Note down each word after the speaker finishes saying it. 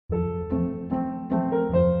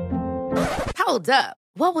Hold up.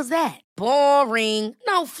 What was that? Boring.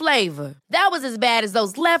 No flavor. That was as bad as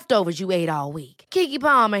those leftovers you ate all week. Keke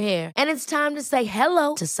Palmer here, and it's time to say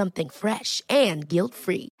hello to something fresh and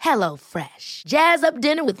guilt-free. Hello Fresh. Jazz up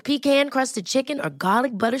dinner with pecan-crusted chicken or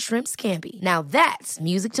garlic butter shrimp scampi. Now that's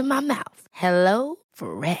music to my mouth. Hello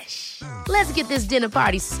Fresh. Let's get this dinner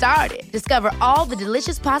party started. Discover all the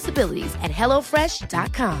delicious possibilities at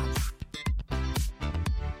hellofresh.com.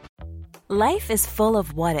 Life is full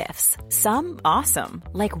of what-ifs. Some awesome,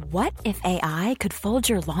 like what if AI could fold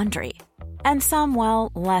your laundry? And some,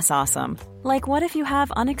 well, less awesome, like what if you have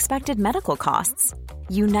unexpected medical costs?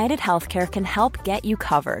 United Healthcare can help get you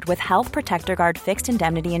covered with Health Protector Guard fixed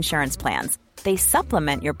indemnity insurance plans. They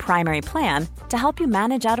supplement your primary plan to help you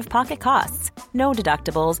manage out-of-pocket costs. No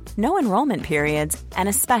deductibles, no enrollment periods, and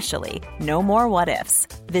especially no more what-ifs.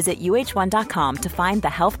 Visit uh1.com to find the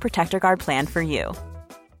Health Protector Guard plan for you.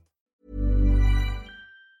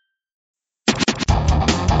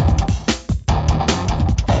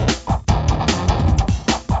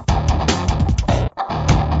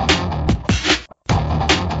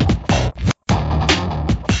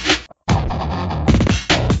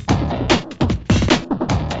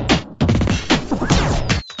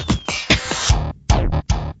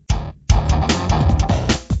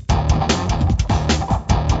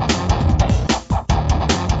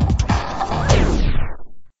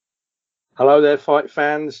 Hello there, fight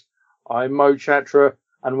fans. I'm Mo Chatra,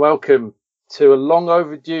 and welcome to a long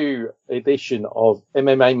overdue edition of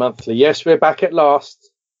MMA Monthly. Yes, we're back at last,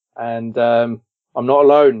 and I'm not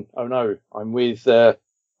alone. Oh no, I'm with a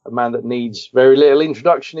man that needs very little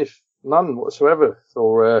introduction, if none whatsoever,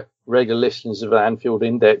 for regular listeners of the Anfield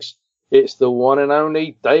Index. It's the one and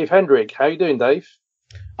only Dave Hendrick. How you doing, Dave?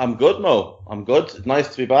 I'm good, Mo. I'm good. It's nice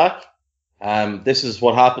to be back. This is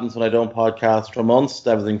what happens when I don't podcast for months.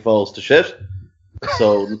 Everything falls to shit.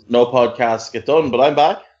 So no podcasts get done, but I'm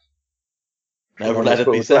back. Never let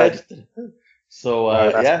it be said. So,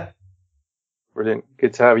 yeah. Brilliant.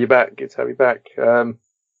 Good to have you back. Well,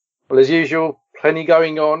 as usual, plenty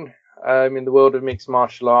going on in the world of mixed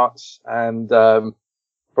martial arts. And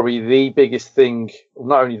probably the biggest thing,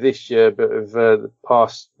 not only this year, but of the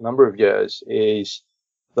past number of years, is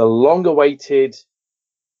the long-awaited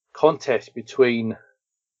contest between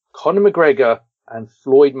Conor McGregor and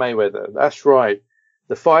Floyd Mayweather. That's right.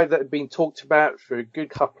 The fight that had been talked about for a good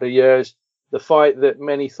couple of years, the fight that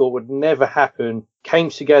many thought would never happen, came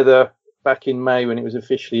together back in May when it was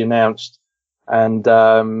officially announced. And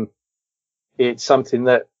it's something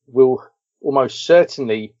that will almost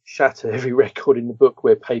certainly shatter every record in the book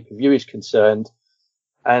where pay-per-view is concerned,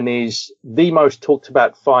 and is the most talked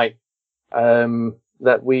about fight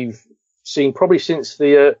that we've seen probably since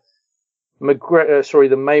the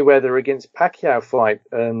Mayweather against Pacquiao fight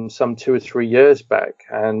some 2 or 3 years back.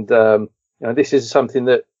 And this is something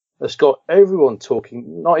that has got everyone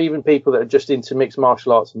talking, not even people that are just into mixed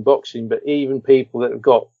martial arts and boxing, but even people that have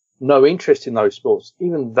got no interest in those sports.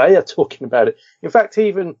 Even they are talking about it. In fact,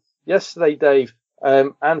 even yesterday, Dave,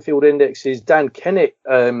 Anfield Index's Dan Kennett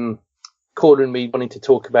calling me wanting to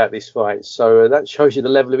talk about this fight. So that shows you the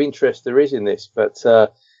level of interest there is in this. But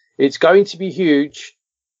it's going to be huge,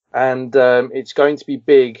 and it's going to be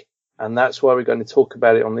big, and that's why we're going to talk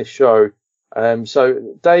about it on this show.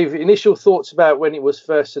 So, Dave, initial thoughts about when it was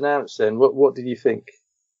first announced then. What did you think?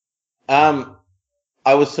 I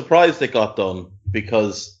was surprised it got done,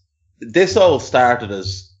 because this all started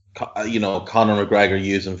as, Conor McGregor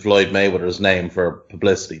using Floyd Mayweather's name for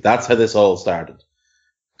publicity. That's how this all started.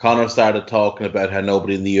 Conor started talking about how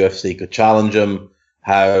nobody in the UFC could challenge him,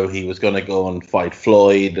 how he was going to go and fight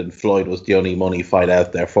Floyd, and Floyd was the only money fight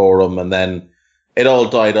out there for him. And then it all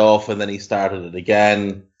died off, and then he started it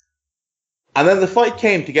again. And then the fight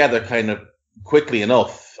came together kind of quickly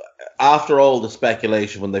enough. After all the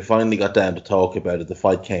speculation, when they finally got down to talk about it, the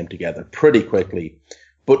fight came together pretty quickly.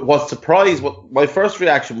 But my first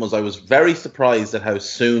reaction was, I was very surprised at how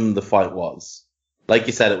soon the fight was. Like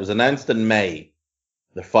you said, it was announced in May.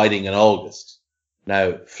 They're fighting in August.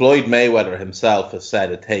 Now, Floyd Mayweather himself has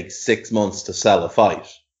said it takes 6 months to sell a fight.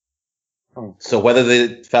 So whether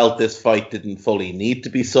they felt this fight didn't fully need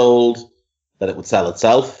to be sold, that it would sell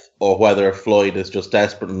itself, or whether Floyd is just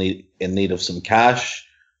desperately in need of some cash,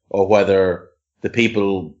 or whether the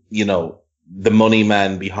people, the money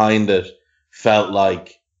men behind it felt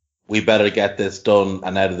like, we better get this done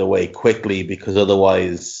and out of the way quickly, because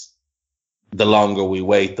otherwise the longer we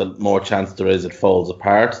wait, the more chance there is it falls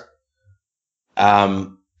apart.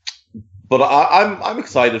 But I'm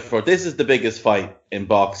excited for it. This is the biggest fight in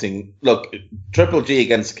boxing. Look, Triple G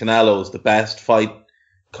against Canelo is the best fight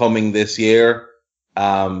coming this year.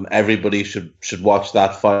 Everybody should watch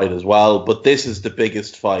that fight as well. But this is the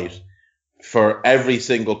biggest fight for every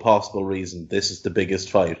single possible reason. This is the biggest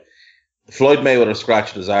fight. Floyd Mayweather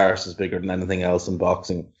scratching his arse is bigger than anything else in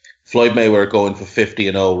boxing. Floyd Mayweather going for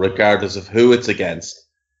 50-0, regardless of who it's against,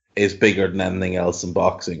 is bigger than anything else in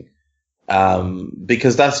boxing.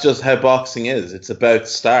 Because that's just how boxing is. It's about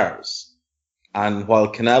stars. And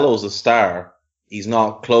while Canelo's a star, he's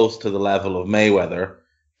not close to the level of Mayweather.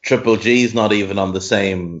 Triple G's not even on the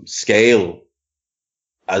same scale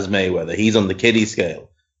as Mayweather. He's on the kiddie scale.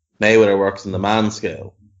 Mayweather works on the man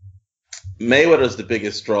scale. Mayweather's the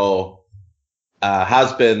biggest draw,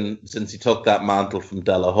 has been since he took that mantle from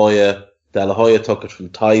De La Hoya. De La Hoya took it from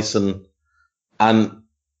Tyson. And,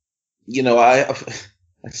 you know, I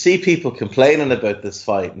see people complaining about this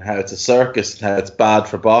fight and how it's a circus and how it's bad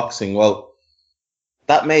for boxing. Well,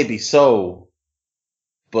 that may be so,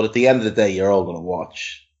 but at the end of the day, you're all going to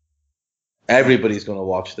watch. Everybody's going to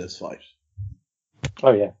watch this fight.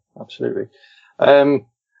 Oh, yeah, absolutely.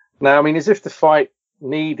 Now, I mean, as if the fight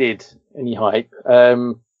needed any hype,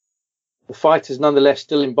 the fighters nonetheless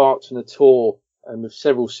still embarked on a tour of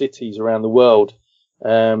several cities around the world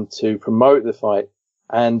to promote the fight.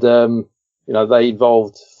 And, you know, they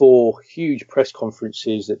involved 4 huge press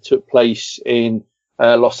conferences that took place in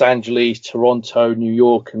Los Angeles, Toronto, New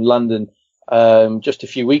York and London just a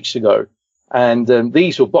few weeks ago. And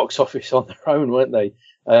these were box office on their own, weren't they?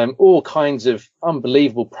 All kinds of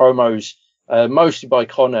unbelievable promos, mostly by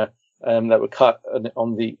Conor, that were cut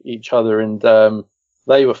on each other. And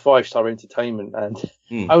they were 5-star entertainment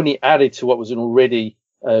and only added to what was an already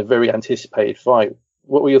very anticipated fight.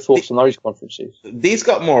 What were your thoughts on those conferences?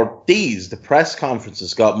 The press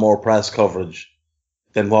conferences got more press coverage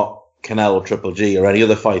than what Canelo Triple G or any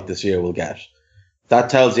other fight this year will get. That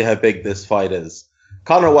tells you how big this fight is.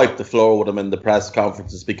 Conor wiped the floor with him in the press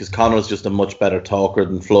conferences because Conor's just a much better talker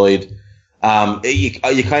than Floyd. You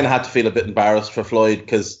kind of had to feel a bit embarrassed for Floyd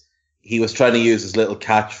because he was trying to use his little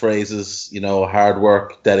catchphrases, you know, hard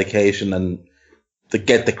work, dedication, and to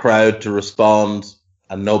get the crowd to respond.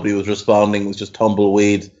 And nobody was responding. It was just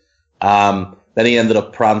tumbleweed. Then he ended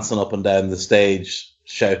up prancing up and down the stage,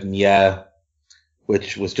 shouting, yeah,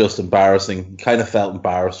 which was just embarrassing. You kind of felt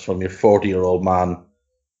embarrassed from your 40-year-old man.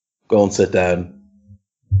 Go and sit down.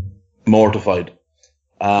 Mortified.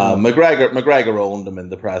 McGregor owned him in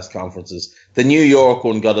the press conferences. The New York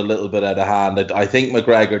one got a little bit out of hand. I think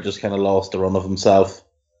McGregor just kind of lost the run of himself.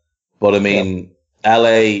 But I mean,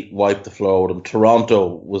 LA wiped the floor with him. Toronto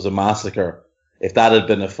was a massacre. If that had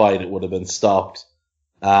been a fight, it would have been stopped.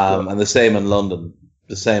 And the same in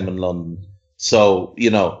London. So, you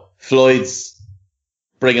know, Floyd's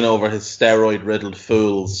bringing over his steroid-riddled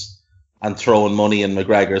fools and throwing money in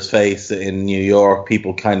McGregor's face in New York.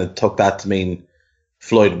 People kind of took that to mean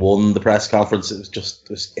Floyd won the press conference. It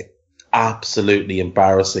was absolutely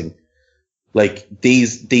embarrassing. Like,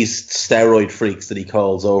 these steroid freaks that he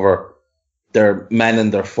calls over, they're men in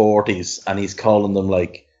their 40s, and he's calling them,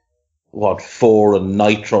 like, 4 and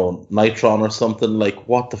Nitron or something. Like,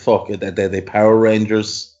 what the fuck? Are they Power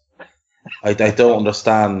Rangers? I don't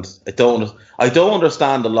understand. I don't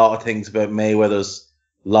understand a lot of things about Mayweather's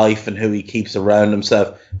life and who he keeps around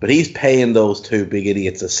himself, but he's paying those 2 big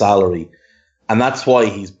idiots a salary, and that's why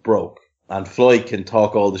he's broke. And Floyd can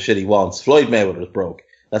talk all the shit he wants. Floyd Mayweather's broke.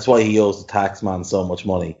 That's why he owes the tax man so much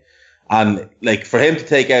money. And like, for him to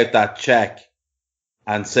take out that check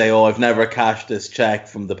and say, oh, I've never cashed this check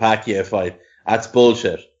from the Pacquiao fight, that's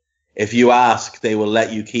bullshit. If you ask, they will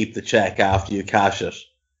let you keep the check after you cash it.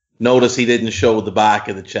 Notice he didn't show the back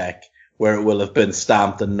of the check where it will have been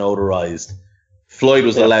stamped and notarized. Floyd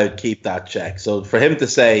was allowed to keep that check. So for him to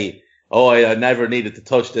say, oh, I never needed to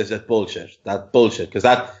touch this, that's bullshit. That's bullshit. Because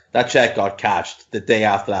that check got cashed the day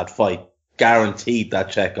after that fight. Guaranteed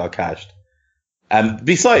that check got cashed.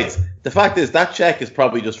 Besides, the fact is that check is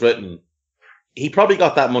probably just written. He probably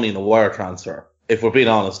got that money in a wire transfer, if we're being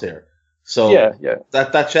honest here. So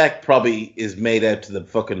that check probably is made out to the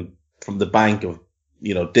fucking, from the bank of,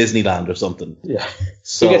 you know, Disneyland or something. Yeah.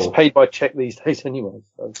 So he gets paid by check these days anyway.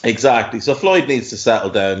 So. Exactly. So Floyd needs to settle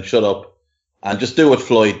down, shut up, and just do what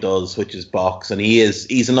Floyd does, which is box. And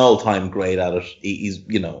he's an all-time great at it.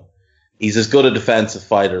 He's as good a defensive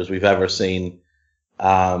fighter as we've ever seen.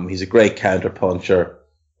 He's a great counter puncher.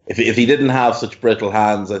 If he didn't have such brittle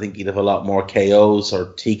hands, I think he'd have a lot more KOs or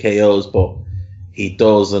TKOs, but he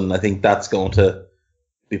does, and I think that's going to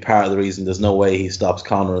be part of the reason there's no way he stops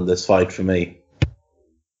Conor in this fight for me.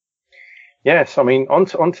 Yes, I mean,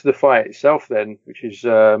 onto the fight itself then, which is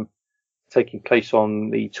taking place on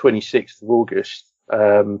the 26th of August.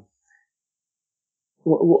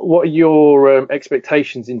 What are your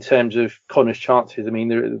expectations in terms of Conor's chances? I mean,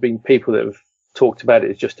 there have been people that have talked about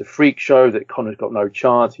it as just a freak show, that Conor's got no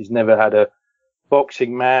chance. He's never had a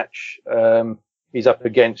boxing match. He's up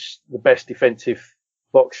against the best defensive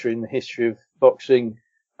boxer in the history of boxing.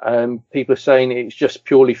 People are saying it's just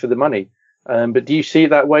purely for the money. But do you see it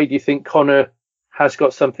that way? Do you think Conor has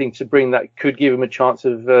got something to bring that could give him a chance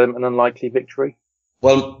of an unlikely victory?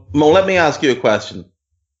 Well, Mo, let me ask you a question.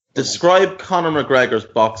 Describe Conor McGregor's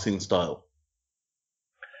boxing style.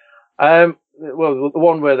 Well, the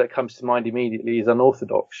one word that comes to mind immediately is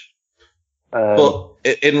unorthodox. But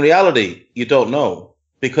in reality, you don't know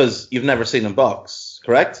because you've never seen him box,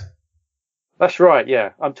 correct? That's right, yeah.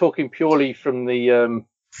 I'm talking purely from the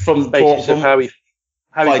from basis of how he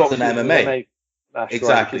fights in MMA. That's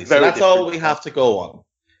exactly. Right. So that's all we have to go on.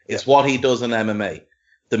 It's what he does in MMA.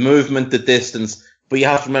 The movement, the distance. But you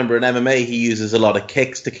have to remember, in MMA, he uses a lot of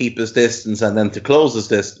kicks to keep his distance and then to close his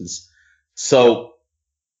distance. So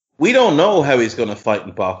we don't know how he's going to fight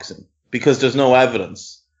in boxing because there's no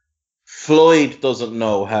evidence. Floyd doesn't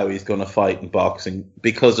know how he's going to fight in boxing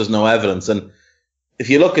because there's no evidence. And if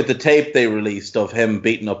you look at the tape they released of him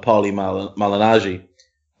beating up Paulie Malignaggi,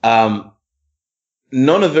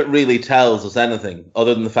 none of it really tells us anything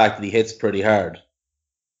other than the fact that he hits pretty hard.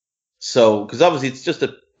 So, because obviously it's just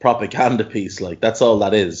a propaganda piece, like, that's all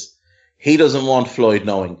that is. He doesn't want Floyd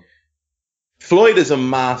knowing. Floyd is a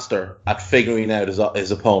master at figuring out his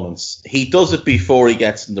opponents. He does it before he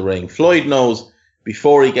gets in the ring. Floyd knows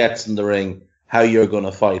before he gets in the ring how you're going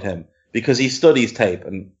to fight him because he studies tape.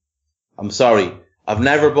 And I'm sorry, I've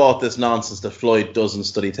never bought this nonsense that Floyd doesn't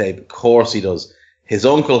study tape. Of course he does. His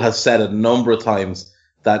uncle has said it a number of times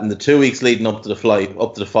that in the 2 weeks leading up to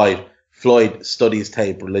the fight, Floyd studies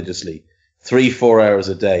tape religiously. 3-4 hours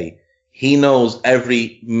a day. He knows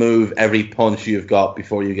every move, every punch you've got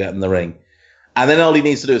before you get in the ring. And then all he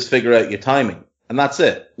needs to do is figure out your timing. And that's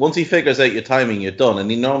it. Once he figures out your timing, you're done. And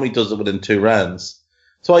he normally does it within 2 rounds.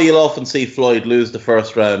 That's why you'll often see Floyd lose the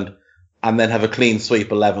first round and then have a clean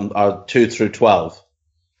sweep 11 or 2 through 12.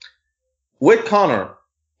 With Conor,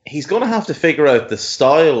 he's going to have to figure out the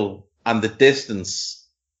style and the distance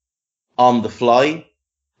on the fly.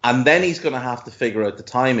 And then he's going to have to figure out the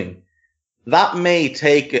timing. That may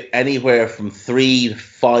take anywhere from 3 to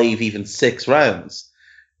 5, even 6 rounds.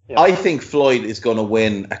 Yeah. I think Floyd is going to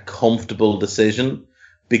win a comfortable decision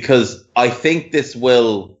because I think this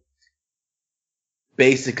will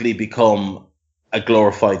basically become a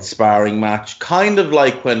glorified sparring match. Kind of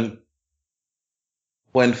like when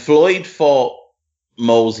Floyd fought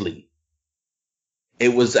Mosley.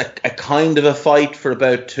 It was a kind of a fight for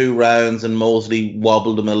about 2 rounds and Mosley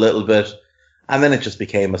wobbled him a little bit. And then it just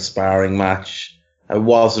became a sparring match. It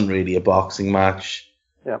wasn't really a boxing match.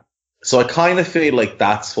 Yeah. So I kind of feel like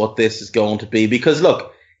that's what this is going to be. Because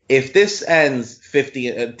look, if this ends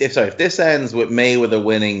if this ends with Mayweather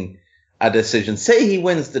winning a decision, say he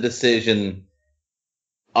wins the decision,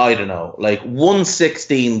 I don't know, like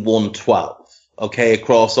 116-112, okay,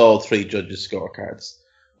 across all 3 judges' scorecards.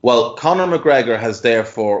 Well, Conor McGregor has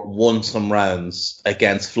therefore won some rounds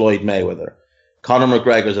against Floyd Mayweather. Conor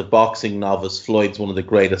McGregor's a boxing novice. Floyd's one of the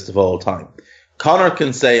greatest of all time. Conor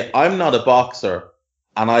can say, I'm not a boxer,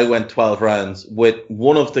 and I went 12 rounds with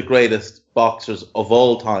one of the greatest boxers of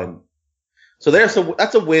all time. So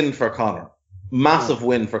that's a win for Conor. Massive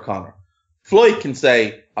win for Conor. Floyd can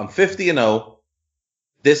say, I'm 50-0.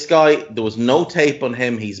 This guy, there was no tape on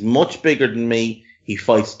him. He's much bigger than me. He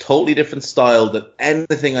fights totally different style than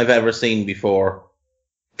anything I've ever seen before.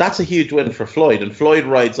 That's a huge win for Floyd. And Floyd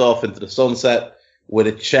rides off into the sunset with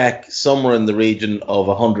a check somewhere in the region of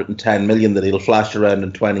 110 million that he'll flash around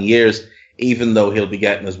in 20 years, even though he'll be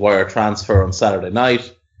getting his wire transfer on Saturday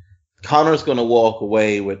night. Conor's going to walk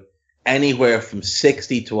away with anywhere from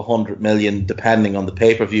 60 to 100 million, depending on the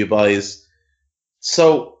pay-per-view buys.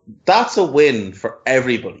 So that's a win for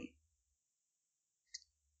everybody.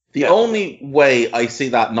 The only way I see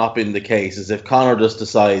that not being the case is if Conor just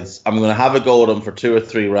decides, I'm going to have a go at him for 2 or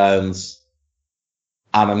 3 rounds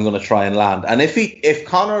and I'm going to try and land. And if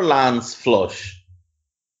Conor lands flush,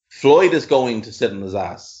 Floyd is going to sit on his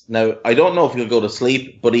ass. Now, I don't know if he'll go to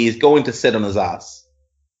sleep, but he's going to sit on his ass.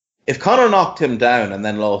 If Conor knocked him down and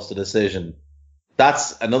then lost the decision,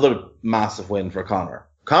 that's another massive win for Conor.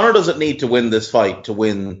 Conor doesn't need to win this fight to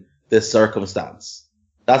win this circumstance.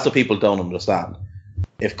 That's what people don't understand.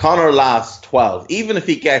 If Conor lasts 12, even if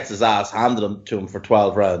he gets his ass handed to him for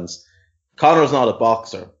 12 rounds, Conor's not a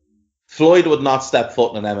boxer. Floyd would not step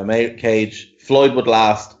foot in an MMA cage. Floyd would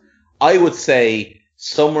last, I would say,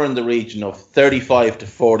 somewhere in the region of 35 to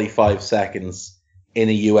 45 seconds in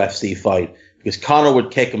a UFC fight. because Conor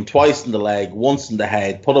would kick him twice in the leg, once in the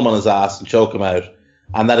head, put him on his ass and choke him out,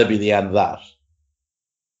 and that'd be the end of that.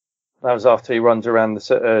 That was after he runs around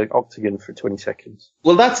the octagon for 20 seconds.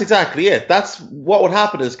 Well, that's exactly it. That's what would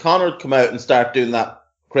happen is Conor would come out and start doing that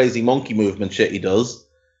crazy monkey movement shit he does.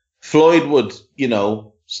 Floyd would,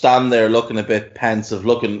 stand there looking a bit pensive,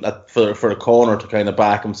 looking for a corner to kind of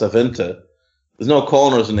back himself into. There's no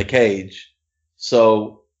corners in the cage.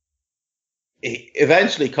 So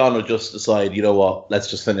eventually Conor would just decide, you know what, let's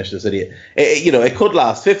just finish this idiot. It could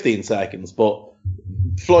last 15 seconds, but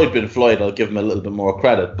Floyd being Floyd, I'll give him a little bit more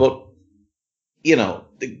credit. But,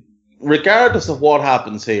 regardless of what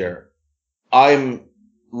happens here, I'm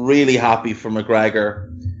really happy for McGregor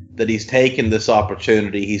that he's taken this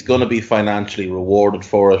opportunity. He's going to be financially rewarded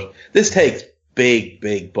for it. This takes big,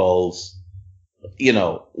 big balls.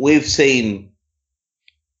 We've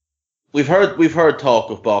heard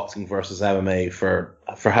talk of boxing versus MMA for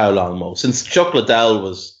how long, Mo? Since Chuck Liddell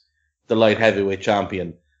was the light heavyweight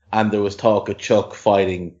champion, and there was talk of Chuck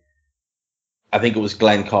fighting, I think it was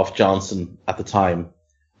Glenn Koff Johnson at the time,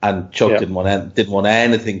 and Chuck didn't want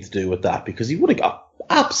anything to do with that because he would have got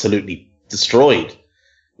absolutely destroyed.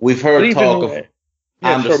 We've heard talk of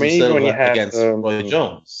Anderson Silva against Roy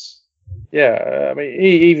Jones. Yeah,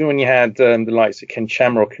 even when you had the likes of Ken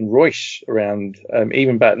Shamrock and Royce around,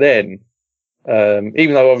 even back then,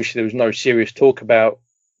 even though obviously there was no serious talk about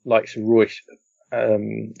likes of Royce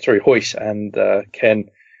and Ken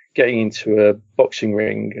getting into a boxing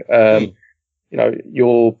ring,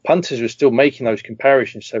 your punters were still making those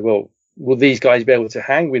comparisons. So, well, will these guys be able to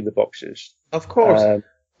hang with the boxers? Of course.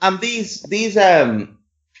 And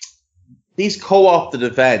these co-opted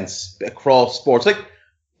events across sports,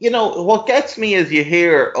 what gets me is you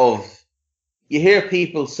hear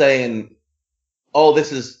people saying, oh,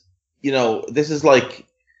 this is like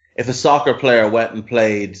if a soccer player went and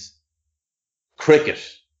played cricket,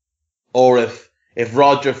 or if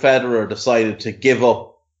Roger Federer decided to give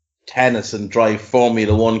up tennis and drive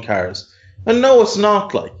Formula One cars. And no, it's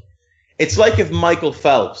not like. It's like if Michael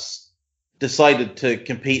Phelps decided to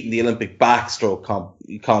compete in the Olympic backstroke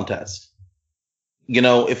contest.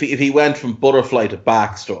 If he went from butterfly to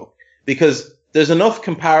backstroke, because there's enough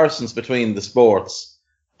comparisons between the sports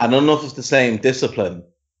and enough of the same discipline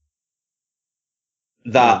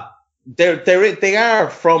that they are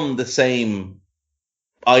from the same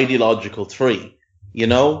ideological tree.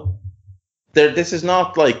 This is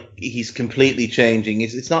not like he's completely changing.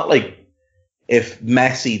 It's not like if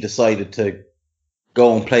Messi decided to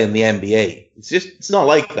go and play in the NBA. It's not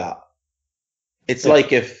like that. It's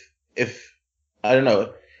like if I don't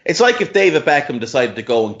know. It's like if David Beckham decided to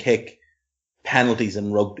go and kick penalties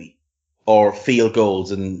in rugby or field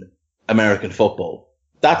goals in American football.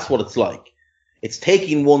 That's what it's like. It's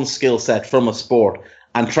taking one skill set from a sport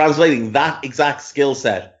and translating that exact skill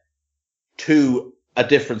set to a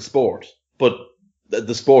different sport, but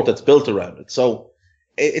the sport that's built around it. So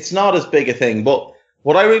it's not as big a thing. But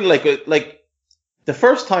what I really like the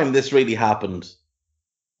first time this really happened,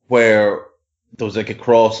 where there was like a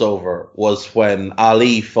crossover, was when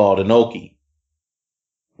Ali fought Inoki.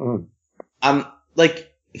 And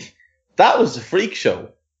that was a freak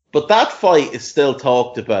show. But that fight is still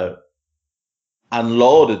talked about and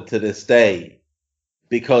lauded to this day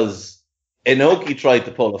because Inoki tried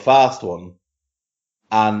to pull a fast one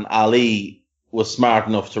and Ali was smart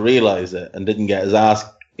enough to realize it and didn't get his ass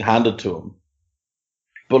handed to him.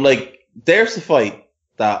 But there's a fight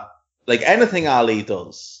that, anything Ali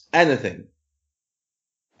does, anything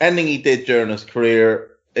he did during his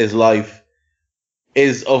career, his life,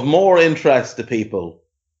 is of more interest to people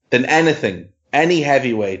than anything any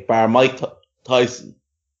heavyweight, bar Mike Tyson,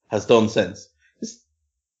 has done since.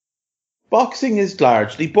 Boxing is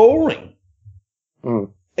largely boring.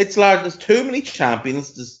 There's too many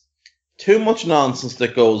champions, there's too much nonsense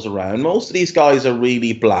that goes around. Most of these guys are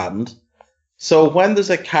really bland. So when there's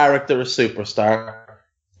a character, a superstar,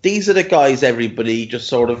 these are the guys everybody just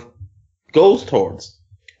sort of goes towards.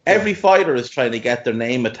 Every fighter is trying to get their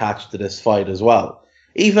name attached to this fight as well.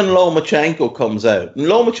 Even Lomachenko comes out. And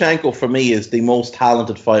Lomachenko, for me, is the most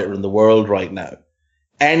talented fighter in the world right now.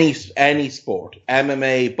 Any sport,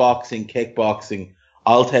 MMA, boxing, kickboxing,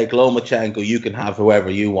 I'll take Lomachenko. You can have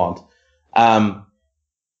whoever you want.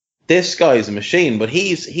 This guy's a machine, but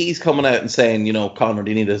he's coming out and saying, Conor,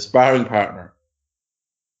 do you need a sparring partner?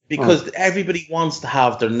 Because everybody wants to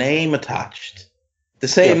have their name attached.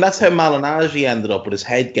 That's how Malignaggi ended up with his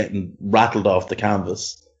head getting rattled off the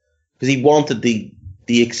canvas. Because he wanted the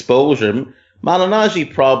exposure.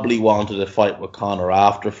 Malignaggi probably wanted a fight with Conor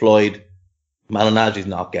after Floyd. Malignaggi's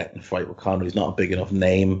not getting a fight with Conor. He's not a big enough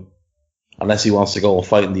name. unless he wants to go and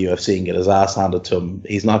fight in the UFC and get his ass handed to him,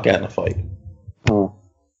 he's not getting a fight.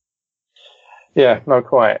 Yeah, no,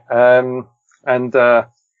 quite.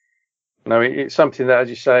 It's something that, as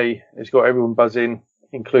you say, has got everyone buzzing,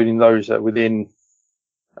 including those that are within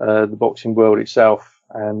the boxing world itself.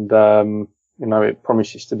 And, it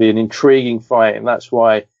promises to be an intriguing fight, and that's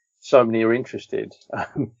why so many are interested.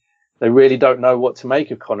 They really don't know what to make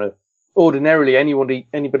of Conor. Ordinarily,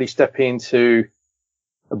 anybody stepping into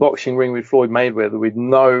a boxing ring with Floyd Mayweather with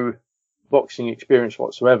no boxing experience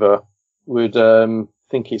whatsoever would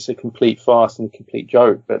think it's a complete farce and a complete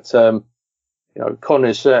joke. But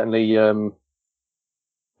Conor's certainly one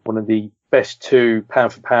of the best 2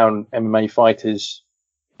 pound for pound MMA fighters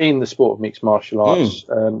in the sport of mixed martial arts,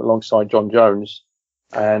 alongside John Jones.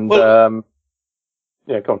 And go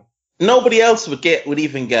on. Nobody else would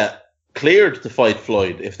even get cleared to fight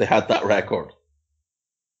Floyd if they had that record.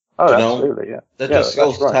 Oh, absolutely, yeah. That just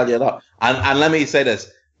goes to tell you that. And let me say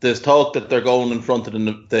this. There's talk that they're going in front of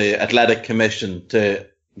the Athletic Commission to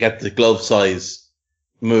get the glove size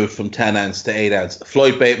moved from 10 ounce to 8 ounce.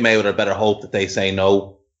 Floyd Mayweather better hope that they say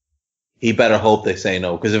no. He better hope they say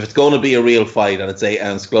no. Because if it's going to be a real fight and it's 8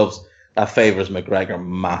 ounce gloves, that favours McGregor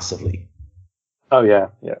massively. Oh, yeah.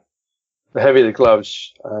 The heavier the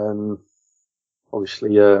gloves,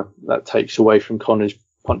 obviously, that takes away from Conor's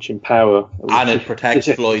punching power. And it protects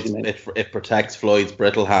Floyd's, it protects Floyd's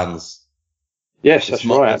brittle hands. Yes, that's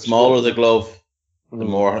right. The smaller the glove, the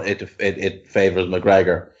more it favours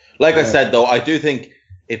McGregor. Like I said, though, I do think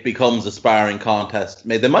it becomes a sparring contest.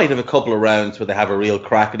 They might have a couple of rounds where they have a real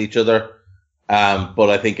crack at each other, but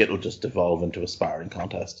I think it'll just evolve into a sparring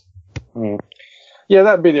contest. Yeah,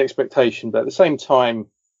 that'd be the expectation. But at the same time,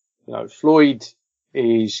 Floyd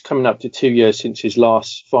is coming up to 2 years since his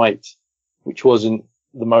last fight, which wasn't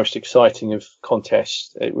the most exciting of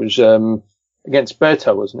contests. It was against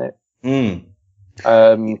Berto, wasn't it?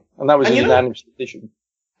 And that was a unanimous decision.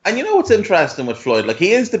 And you know what's interesting with Floyd? Like,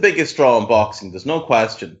 he is the biggest draw in boxing, there's no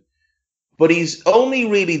question. But he's only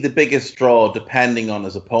really the biggest draw depending on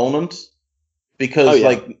his opponent. Because,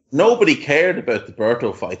 nobody cared about the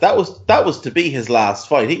Berto fight. That was to be his last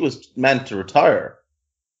fight. He was meant to retire.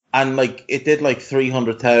 And, it did,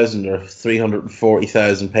 300,000 or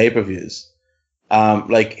 340,000 pay-per-views.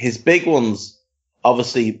 His big ones,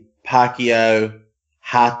 obviously, Pacquiao,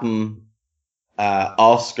 Hatton,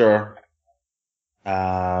 Oscar,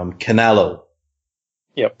 Canelo.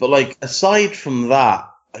 Yep. But aside from that,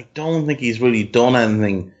 I don't think he's really done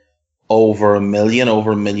anything over 1 million,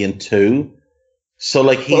 over 1.2 million. So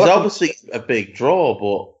he's obviously a big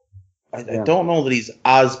draw, but I don't know that he's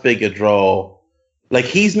as big a draw.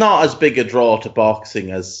 He's not as big a draw to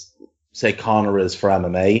boxing as, say, Conor is for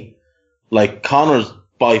MMA. Conor's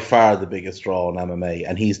by far the biggest draw in MMA,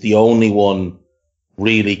 and he's the only one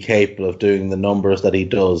really capable of doing the numbers that he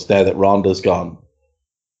does now that Ronda's gone.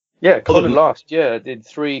 Yeah, Conor last year did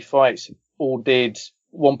 3 fights, all did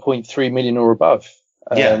 1.3 million or above.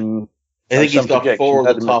 I think he's got 4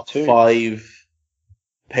 of the top 5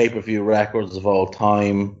 pay-per-view records of all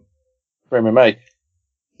time. For MMA.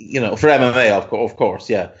 For MMA, of course,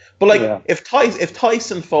 yeah. But if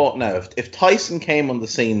Tyson fought now, if Tyson came on the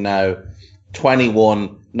scene now,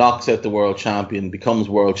 21, knocks out the world champion, becomes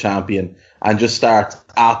world champion, and just starts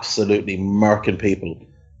absolutely murking people.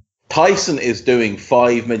 Tyson is doing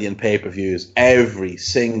 5 million pay-per-views every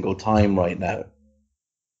single time right now.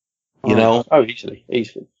 You know? Oh,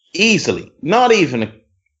 easily. Not even a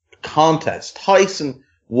contest. Tyson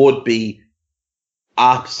would be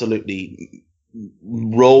absolutely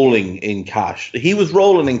rolling in cash. He was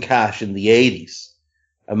rolling in cash in the 80s.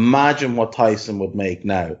 Imagine what Tyson would make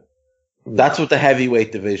now. That's what the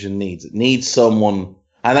heavyweight division needs. It needs someone,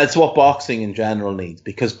 and that's what boxing in general needs,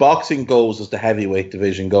 because boxing goes as the heavyweight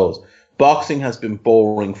division goes. Boxing has been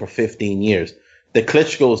boring for 15 years. The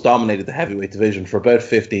Klitschko's dominated the heavyweight division for about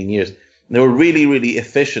 15 years. They were really, really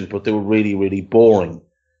efficient, but they were really, really boring.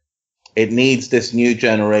 It needs this new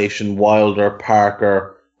generation, Wilder,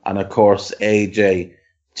 Parker, and of course AJ,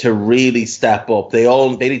 to really step up. They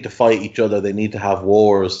need to fight each other. They need to have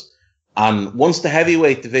wars. And once the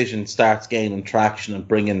heavyweight division starts gaining traction and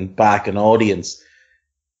bringing back an audience,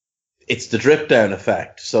 it's the drip down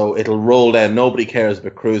effect. So it'll roll down. Nobody cares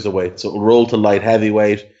about cruiserweight. So it'll roll to light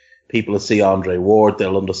heavyweight. People will see Andre Ward.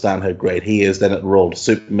 They'll understand how great he is. Then it'll roll to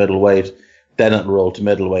super middleweight. Then it'll roll to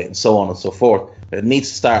middleweight, and so on and so forth. It needs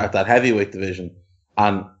to start at that heavyweight division.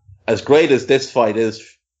 And as great as this fight is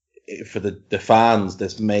for the fans,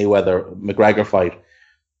 this Mayweather-McGregor fight,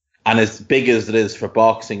 and as big as it is for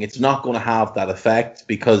boxing, it's not going to have that effect,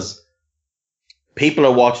 because people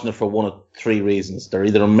are watching it for one of three reasons. They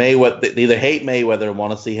either hate Mayweather and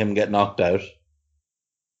want to see him get knocked out.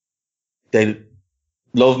 They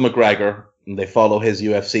love McGregor and they follow his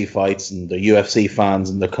UFC fights and they're UFC fans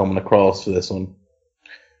and they're coming across for this one.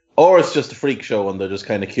 Or it's just a freak show and they're just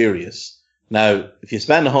kind of curious. Now, if you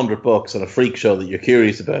spend $100 on a freak show that you're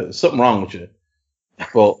curious about, there's something wrong with you.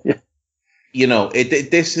 But, you know,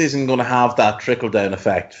 this isn't going to have that trickle-down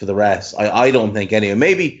effect for the rest. I don't think anyway.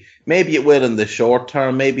 Maybe it will in the short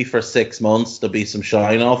term. Maybe for 6 months there'll be some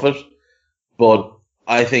shine off it. But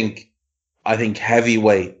I think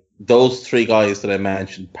heavyweight, those three guys that I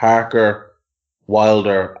mentioned, Parker,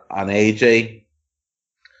 Wilder, and AJ,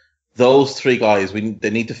 those three guys, they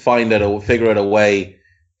need to figure out a way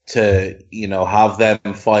to, you know, have them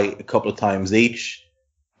fight a couple of times each.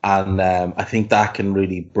 And I think that can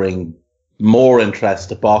really bring more interest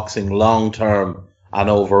to boxing long term and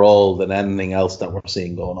overall than anything else that we're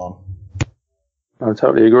seeing going on. I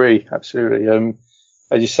totally agree. Absolutely.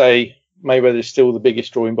 As you say, Mayweather is still the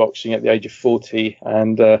biggest draw in boxing at the age of 40.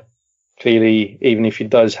 And clearly, even if he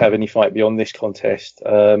does have any fight beyond this contest,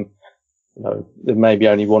 you know, there may be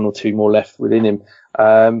only one or two more left within him.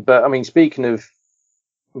 But I mean, speaking of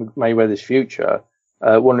Mayweather's future,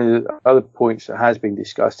 one of the other points that has been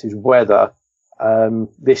discussed is whether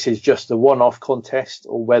this is just a one-off contest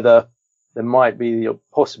or whether there might be the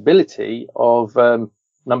possibility of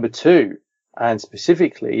number two, and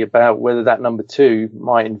specifically about whether that number two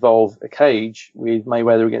might involve a cage with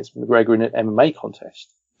Mayweather against McGregor in an MMA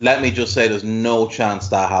contest. Let me just say there's no chance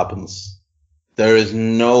that happens. There is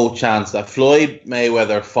no chance that Floyd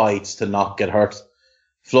Mayweather fights to not get hurt.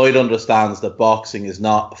 Floyd understands that boxing is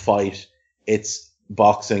not a fight. It's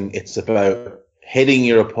boxing. It's about hitting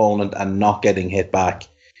your opponent and not getting hit back.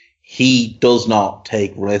 He does not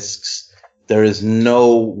take risks. There is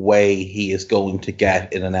no way he is going to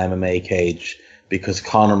get in an MMA cage because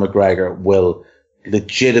Conor McGregor will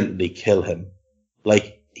legitimately kill him.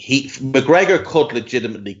 Like McGregor could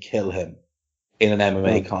legitimately kill him in an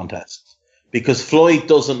MMA contest because Floyd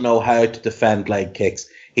doesn't know how to defend leg kicks.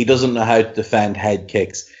 He doesn't know how to defend head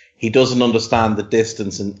kicks. He doesn't understand the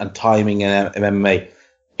distance and timing in MMA.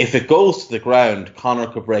 If it goes to the ground, Conor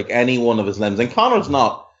could break any one of his limbs. And Conor's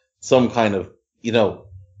not some kind of, you know,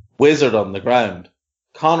 wizard on the ground.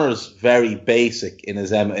 Conor's very basic in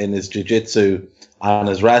his jiu-jitsu and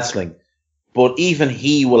his wrestling. But even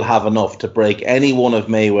he will have enough to break any one of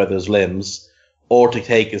Mayweather's limbs or to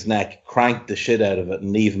take his neck, crank the shit out of it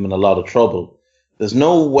and leave him in a lot of trouble. There's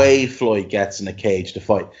no way Floyd gets in a cage to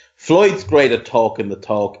fight. Floyd's great at talking the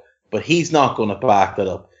talk, but he's not going to back that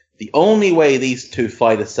up. The only way these two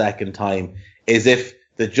fight a second time is if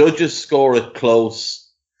the judges score it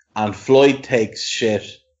close and Floyd takes shit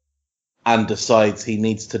and decides he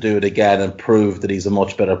needs to do it again and prove that he's a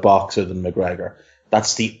much better boxer than McGregor.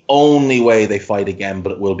 That's the only way they fight again,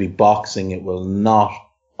 but it will be boxing. It will not,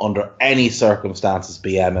 under any circumstances,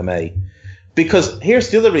 be MMA. Because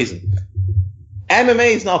here's the other reason.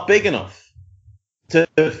 MMA is not big enough to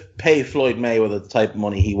pay Floyd Mayweather the type of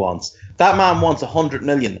money he wants. That man wants $100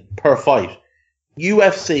 million per fight.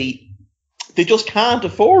 UFC, they just can't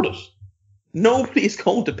afford it. Nobody's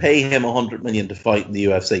going to pay him $100 million to fight in the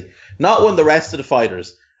UFC. Not when the rest of the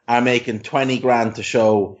fighters are making 20 grand to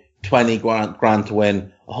show, 20 grand to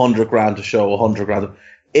win, 100 grand to show, 100 grand.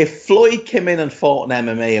 If Floyd came in and fought in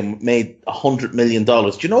MMA and made $100 million,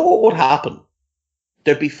 do you know what would happen?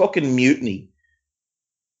 There'd be fucking mutiny.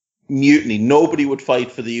 Nobody would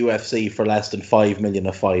fight for the UFC for less than $5 million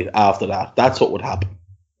a fight after that. That's what would happen.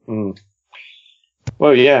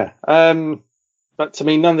 Well, yeah. But I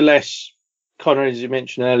mean, nonetheless, Conor, as you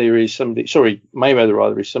mentioned earlier,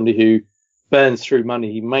 Mayweather is somebody who burns through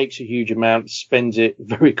money. He makes a huge amount, spends it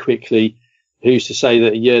very quickly. Who's to say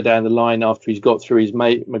that a year down the line, after he's got through his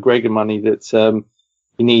McGregor money, that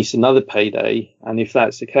he needs another payday? And if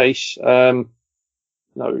that's the case,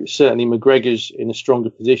 no, certainly McGregor's in a stronger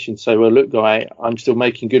position to say, well, look, guy, I'm still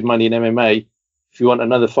making good money in MMA. If you want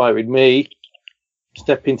another fight with me,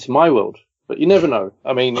 step into my world. But you never know.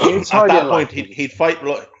 I mean, it's at that point, he'd fight.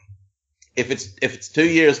 If it's 2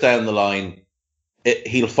 years down the line,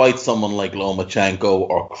 he'll fight someone like Lomachenko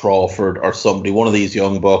or Crawford or somebody, one of these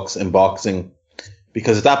young bucks in boxing.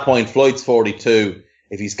 Because at that point, Floyd's 42.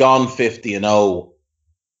 If he's gone 50-0,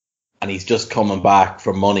 and he's just coming back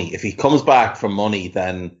for money. If he comes back for money,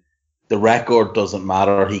 then the record doesn't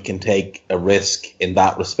matter. He can take a risk in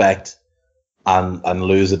that respect and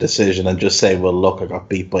lose a decision and just say, well, look, I got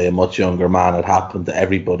beat by a much younger man. It happened to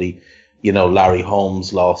everybody. You know, Larry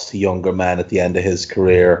Holmes lost to younger men at the end of his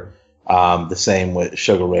career. The same with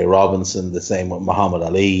Sugar Ray Robinson, the same with Muhammad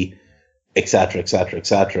Ali, etc., etc.,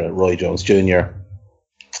 etc., Roy Jones Jr.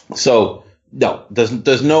 So no,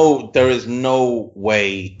 there is no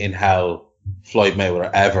way in hell Floyd Mayweather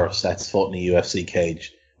ever sets foot in a UFC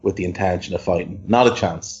cage with the intention of fighting. Not a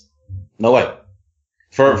chance. No way.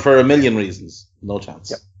 For a million reasons, no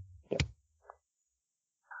chance. Yep.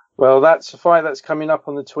 Well, that's a fight that's coming up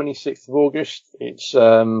on the 26th of August. It's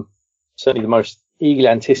certainly the most eagerly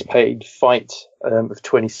anticipated fight of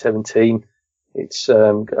 2017. It's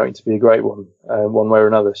going to be a great one, one way or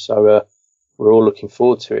another. So we're all looking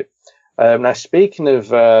forward to it. Now, speaking of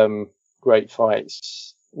great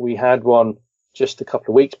fights, we had one just a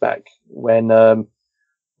couple of weeks back when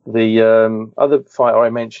the other fighter I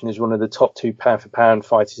mentioned is one of the top 2 pound-for-pound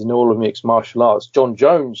fighters in all of mixed martial arts. John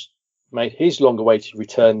Jones made his long-awaited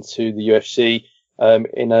return to the UFC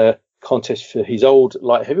in a contest for his old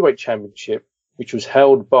light heavyweight championship, which was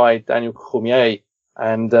held by Daniel Cormier.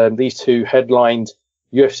 And these two headlined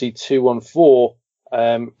UFC 214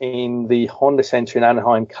 in the Honda Center in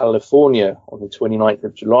Anaheim, California on the 29th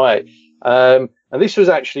of July. And this was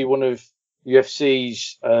actually one of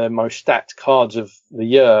UFC's most stacked cards of the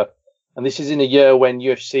year. And this is in a year when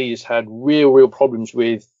UFC has had real problems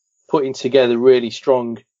with putting together really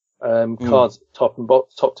strong cards top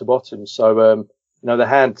to bottom. So, they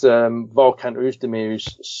had Volkan Oezdemir,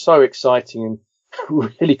 who's so exciting and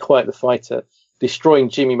really quite the fighter, destroying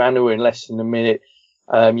Jimmy Manuwa in less than a minute.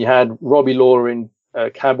 You had Robbie Lawler and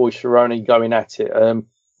Cowboy Cerrone going at it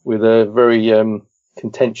with a very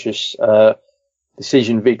contentious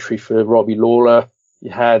decision victory for Robbie Lawler.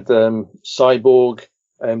 You had Cyborg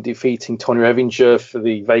defeating Tony Revinger for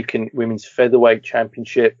the vacant women's featherweight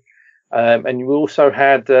championship. And you also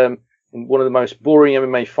had one of the most boring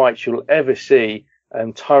MMA fights you'll ever see,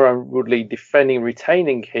 Tyron Woodley defending and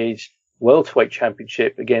retaining his welterweight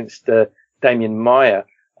championship against Damian Maia.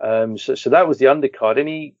 So that was the undercard.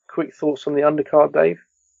 Any quick thoughts on the undercard, Dave?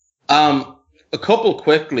 A couple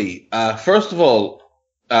quickly. First of all,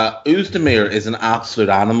 Oezdemir is an absolute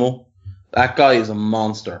animal. That guy is a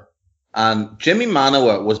monster. And Jimmy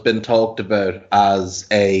Manuwa was been talked about as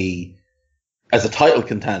a title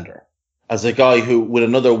contender, as a guy who, with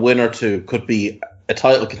another win or two, could be a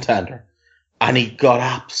title contender. And he got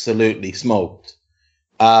absolutely smoked.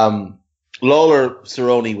 Lawler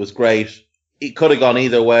Cerrone was great. It could have gone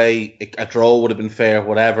either way. A draw would have been fair,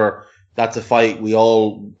 whatever. That's a fight we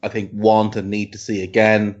all, I think, want and need to see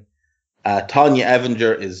again. Tonya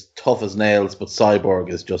Evinger is tough as nails, but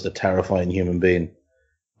Cyborg is just a terrifying human being.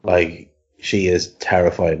 Like, she is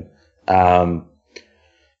terrifying. The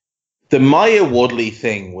Maia Woodley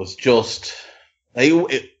thing was just,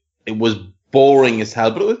 it was boring as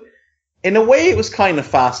hell, but it was, in a way, it was kind of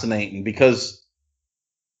fascinating because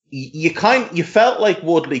you felt like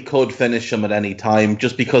Woodley could finish him at any time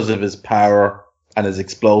just because of his power and his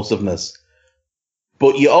explosiveness.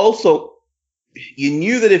 But you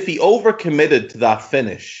knew that if he overcommitted to that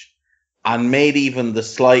finish and made even the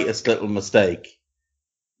slightest little mistake,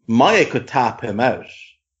 Maia could tap him out.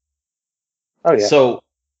 Oh, yeah. So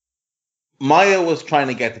Maia was trying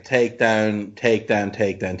to get the takedown.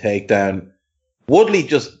 Woodley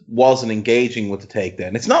just wasn't engaging with the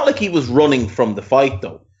takedown. It's not like he was running from the fight,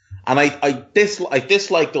 though. And I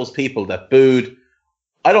dislike those people that booed.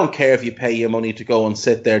 I don't care if you pay your money to go and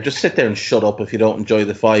sit there. Just sit there and shut up if you don't enjoy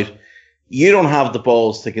the fight. You don't have the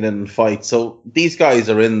balls to get in and fight. So these guys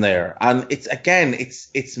are in there. And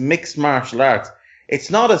it's mixed martial arts.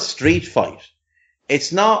 It's not a street fight.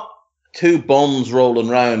 It's not two bums rolling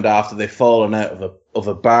around after they've fallen out of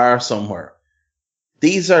a bar somewhere.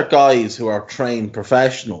 These are guys who are trained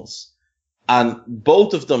professionals. And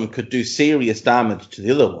both of them could do serious damage to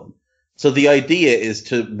the other one. So the idea is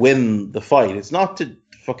to win the fight. It's not to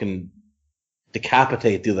fucking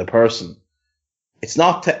decapitate the other person. It's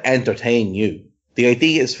not to entertain you. The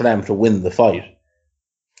idea is for them to win the fight.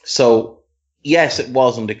 So, yes, it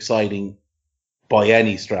wasn't exciting by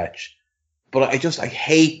any stretch. But I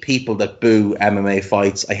hate people that boo MMA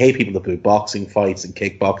fights. I hate people that boo boxing fights and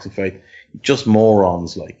kickboxing fights. Just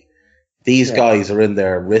morons, like. These guys are in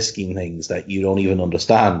there risking things that you don't even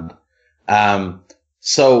understand.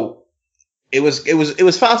 So it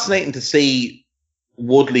was fascinating to see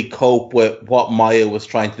Woodley cope with what Maia was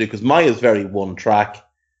trying to do, because Maia's very one track.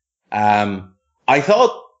 I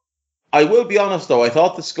will be honest though, I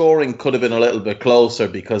thought the scoring could have been a little bit closer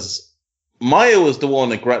because Maia was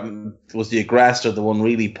the aggressor, the one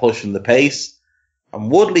really pushing the pace.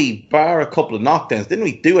 And Woodley, bar a couple of knockdowns, didn't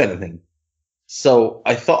really do anything. So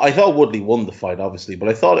I thought Woodley won the fight, obviously, but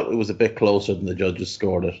I thought it was a bit closer than the judges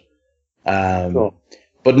scored it.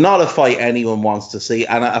 But not a fight anyone wants to see,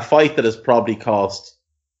 and a fight that has probably cost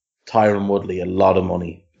Tyron Woodley a lot of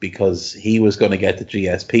money because he was going to get the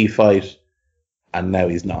GSP fight. and now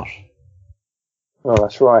he's not. Oh,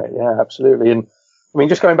 that's right. Yeah, absolutely. And I mean,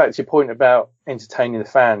 just going back to your point about entertaining the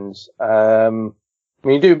fans, I mean,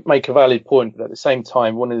 you do make a valid point, but at the same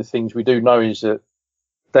time, one of the things we do know is that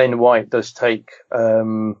Dana White does take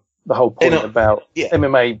the whole point about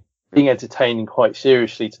MMA being entertaining quite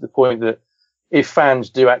seriously, to the point that if fans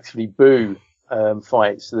do actually boo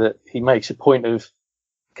fights, that he makes a point of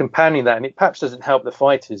compounding that, and it perhaps doesn't help the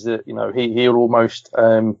fighters that, you know, he'll almost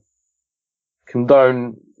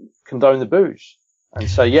condone the boos and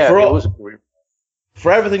say, yeah, it was a boo.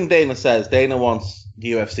 For everything Dana says, Dana wants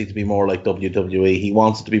the UFC to be more like WWE. He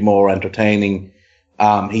wants it to be more entertaining.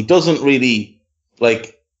 He doesn't really,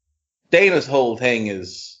 like, Dana's whole thing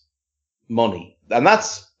is money. And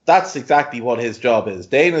that's exactly what his job is.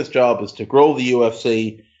 Dana's job is to grow the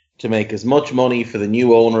UFC, to make as much money for the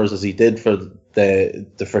new owners as he did for the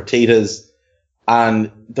Fertittas.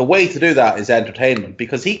 And the way to do that is entertainment,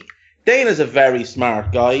 because Dana's a very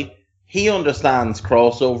smart guy. He understands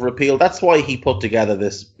crossover appeal. That's why he put together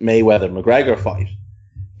this Mayweather-McGregor fight.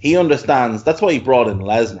 He understands. That's why he brought in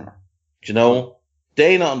Lesnar. You know,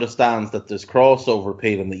 Dana understands that there's crossover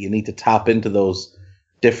appeal and that you need to tap into those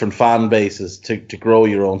different fan bases to grow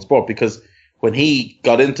your own sport. Because when he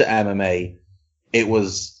got into MMA, it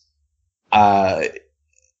was,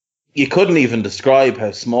 you couldn't even describe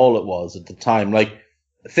how small it was at the time. Like,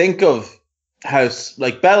 think of how,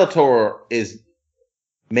 like, Bellator is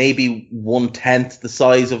maybe 1/10 the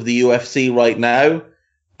size of the UFC right now,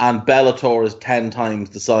 and Bellator is 10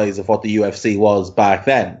 times the size of what the UFC was back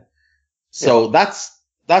then. So that's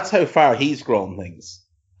how far he's grown things.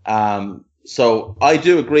 So I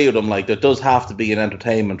do agree with him. Like, there does have to be an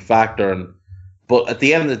entertainment factor, but at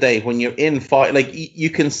the end of the day, when you're in fight, like, you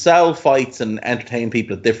can sell fights and entertain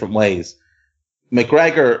people in different ways.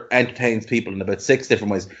 McGregor entertains people in about 6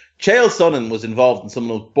 different ways. Chael Sonnen was involved in some of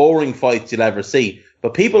the most boring fights you'll ever see,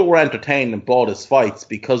 but people were entertained and bought his fights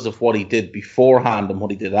because of what he did beforehand and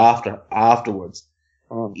what he did afterwards.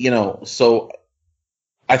 You know, so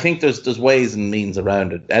I think there's ways and means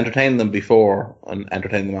around it. Entertain them before and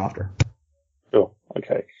entertain them after. Sure.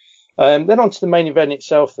 Okay. Then on to the main event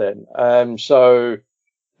itself then. So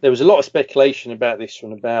there was a lot of speculation about this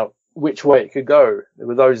one, about which way it could go. There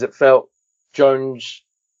were those that felt Jones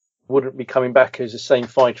wouldn't be coming back as the same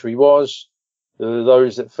fighter he was. There were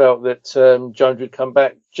those that felt that Jones would come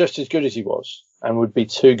back just as good as he was and would be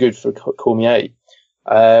too good for Cormier.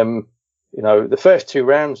 You know, the first 2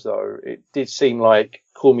 rounds, though, it did seem like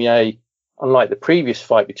Cormier, unlike the previous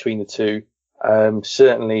fight between the two,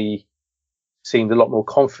 certainly seemed a lot more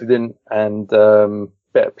confident and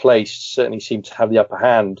better placed, certainly seemed to have the upper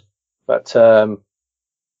hand. But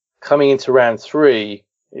coming into round 3,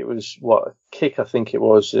 it was a kick, I think it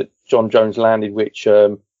was, that John Jones landed, which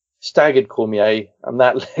staggered Cormier, and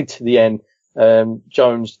that led to the end.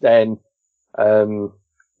 Jones then, you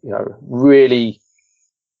know, really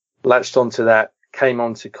latched onto that, came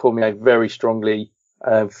onto Cormier very strongly,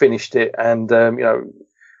 finished it, and you know,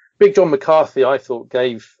 Big John McCarthy, I thought,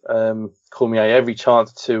 gave Cormier every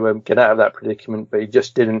chance to get out of that predicament, but he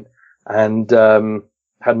just didn't, and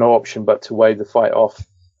had no option but to wave the fight off.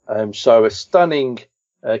 So a stunning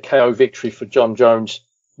KO victory for John Jones,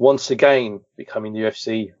 once again becoming the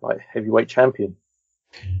UFC like heavyweight champion.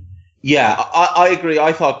 Yeah, I agree.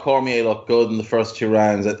 I thought Cormier looked good in the first 2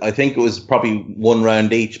 rounds. I think it was probably 1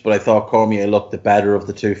 round each, but I thought Cormier looked the better of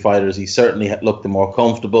the 2 fighters. He certainly looked the more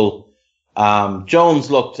comfortable. Jones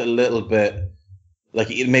looked a little bit like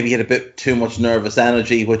he maybe had a bit too much nervous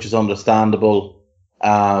energy, which is understandable,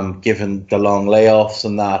 given the long layoffs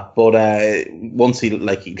and that. But once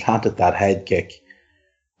he planted that head kick,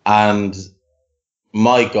 and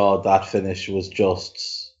my God, that finish was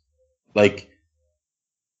just like,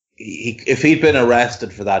 if he'd been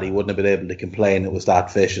arrested for that, he wouldn't have been able to complain. It was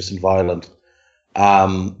that vicious and violent.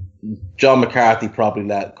 John McCarthy probably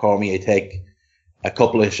let Cormier take a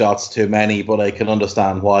couple of shots too many, but I can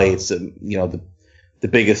understand why. It's you know, the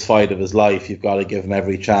biggest fight of his life. You've got to give him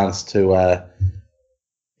every chance to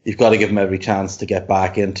get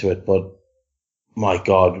back into it. But my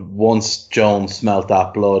God, once Jones smelt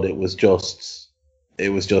that blood, it was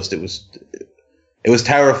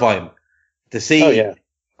terrifying to see. Oh, yeah.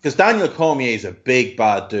 Because Daniel Cormier is a big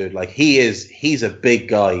bad dude. Like, he's a big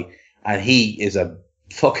guy, and he is a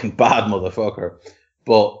fucking bad motherfucker.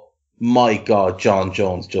 But my God, John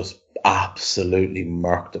Jones just absolutely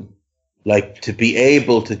murked him. Like, to be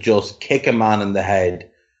able to just kick a man in the head.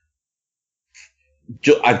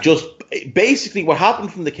 Basically what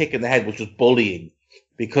happened from the kick in the head was just bullying,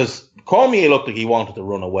 because Cormier looked like he wanted to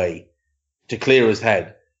run away to clear his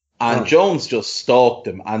head. And Jones just stalked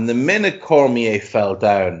him. And the minute Cormier fell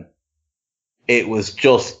down, it was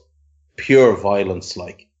just pure violence.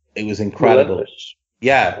 Like, it was incredible. Relentless.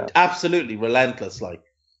 Yeah, absolutely relentless. Like,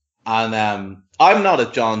 and I'm not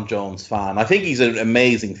a John Jones fan. I think he's an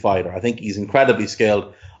amazing fighter. I think he's incredibly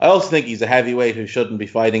skilled. I also think he's a heavyweight who shouldn't be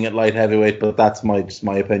fighting at light heavyweight, but that's just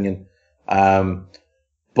my opinion.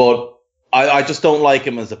 But I just don't like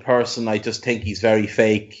him as a person. I just think he's very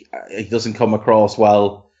fake. He doesn't come across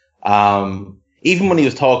well. Even when he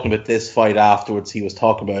was talking about this fight afterwards, he was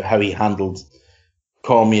talking about how he handled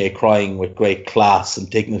Cormier crying with great class and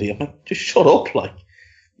dignity. I'm like, just shut up. Like,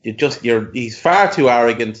 he's far too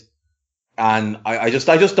arrogant. And I just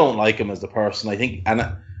don't like him as a person.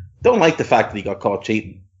 I don't like the fact that he got caught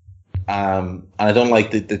cheating. And I don't like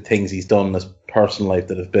the things he's done in his personal life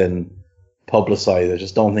that have been publicized. I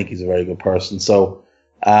just don't think he's a very good person. So,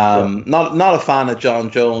 not a fan of John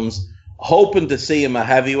Jones. Hoping to see him a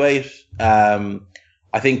heavyweight. I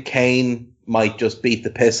think Kane might just beat the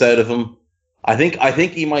piss out of him. I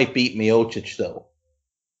think he might beat Miocic though.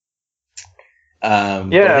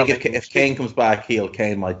 I think if Kane comes back,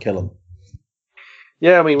 Kane might kill him.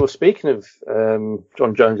 Yeah, I mean, well, speaking of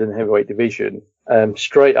John Jones in the heavyweight division,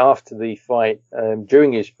 straight after the fight,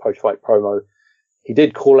 during his post-fight promo, he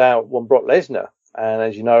did call out one Brock Lesnar. And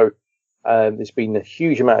as you know, there's been a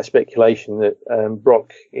huge amount of speculation that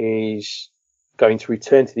Brock is going to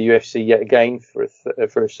return to the UFC yet again for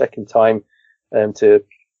a second time, to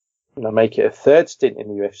make it a third stint in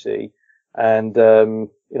the UFC. And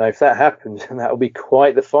if that happens, then that will be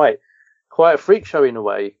quite the fight, quite a freak show in a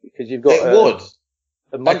way, because you've got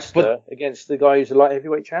a monster against the guy who's a light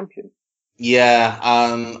heavyweight champion. Yeah,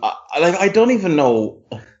 I don't even know.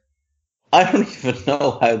 I don't even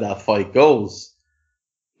know how that fight goes.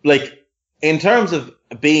 Like, in terms of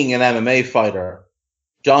being an MMA fighter,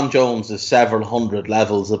 John Jones is several hundred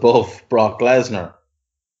levels above Brock Lesnar.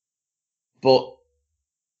 But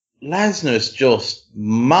Lesnar's just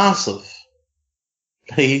massive.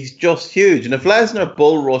 He's just huge. And if Lesnar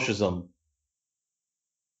bull rushes him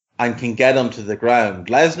and can get him to the ground,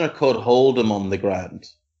 Lesnar could hold him on the ground.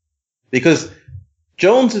 Because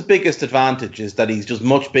Jones's biggest advantage is that he's just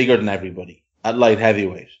much bigger than everybody at light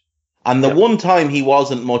heavyweight. And the one time he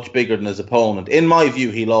wasn't much bigger than his opponent, in my view,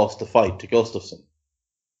 he lost the fight to Gustafsson.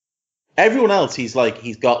 Everyone else, he's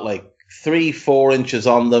got like 3-4 inches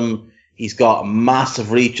on them. He's got a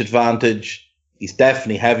massive reach advantage. He's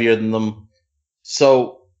definitely heavier than them.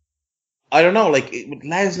 So, I don't know,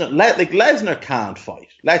 Lesnar can't fight.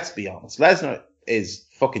 Let's be honest. Lesnar is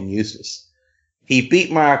fucking useless. He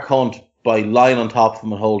beat Mark Hunt by lying on top of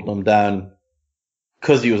him and holding him down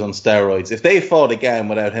because he was on steroids. If they fought again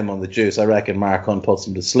without him on the juice, I reckon Mark Hunt puts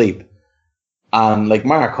him to sleep. And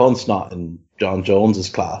Mark Hunt's not in John Jones's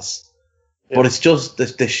class. Yeah. But it's just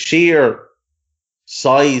the sheer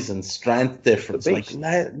size and strength difference.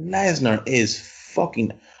 Lesnar is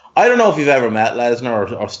fucking... I don't know if you've ever met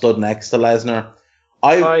Lesnar or stood next to Lesnar.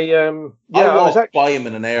 I walked by him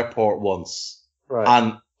in an airport once. Right.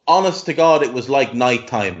 And honest to God, it was like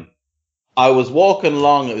nighttime. I was walking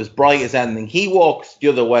along, it was bright as anything. He walked the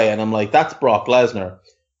other way, and I'm like, that's Brock Lesnar.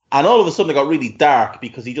 And all of a sudden it got really dark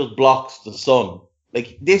because he just blocks the sun.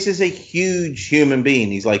 Like, this is a huge human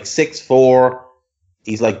being. He's like 6'4".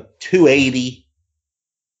 He's like 280.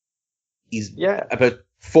 He's about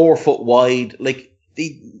 4 foot wide. Like,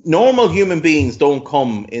 the normal human beings don't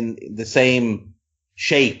come in the same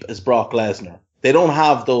shape as Brock Lesnar. They don't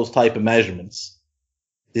have those type of measurements.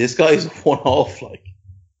 This guy's one off, like.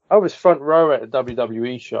 I was front row at a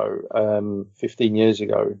WWE show 15 years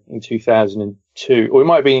ago in 2002, or it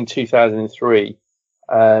might have been in 2003,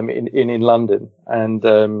 in London. And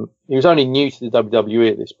he was only new to the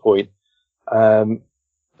WWE at this point,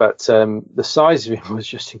 but the size of him was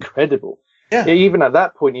just incredible. Yeah. Even at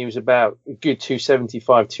that point, he was about a good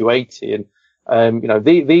 275, 280, and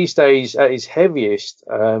these days at his heaviest,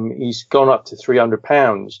 he's gone up to 300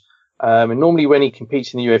 pounds. And normally when he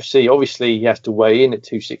competes in the UFC, obviously he has to weigh in at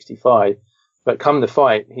 265, but come the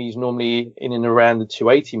fight, he's normally in and around the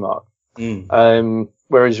 280 mark.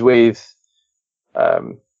 Whereas with,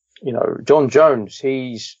 John Jones,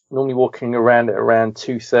 he's normally walking around at around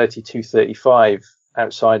 230, 235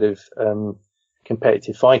 outside of,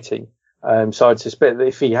 competitive fighting. So I'd suspect that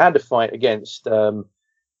if he had a fight against, Brock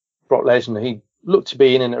Lesnar, he'd look to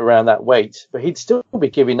be in and around that weight, but he'd still be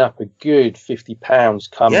giving up a good 50 pounds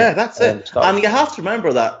coming. Yeah, that's it. And you have to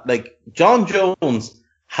remember that, like, John Jones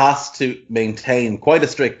has to maintain quite a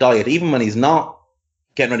strict diet, even when he's not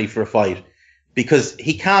getting ready for a fight, because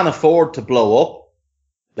he can't afford to blow up.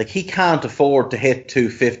 Like, he can't afford to hit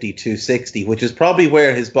 250, 260, which is probably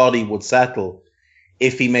where his body would settle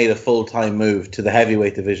if he made a full-time move to the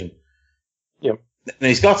heavyweight division. Yeah. Now,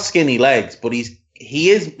 he's got skinny legs, but he's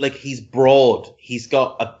broad. He's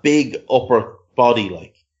got a big upper body,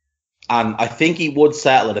 like, and I think he would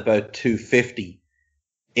settle at about 250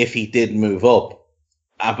 if he did move up.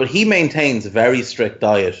 But he maintains a very strict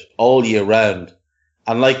diet all year round.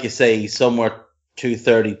 And like you say, he's somewhere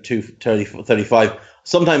 230, 230, 35.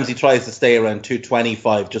 Sometimes he tries to stay around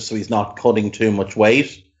 225 just so he's not cutting too much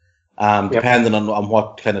weight, depending on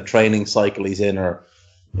what kind of training cycle he's in or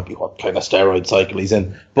maybe what kind of steroid cycle he's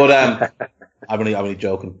in. But I'm only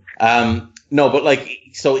joking. No, but like,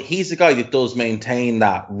 so he's the guy that does maintain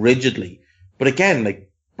that rigidly. But again,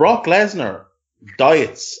 like Brock Lesnar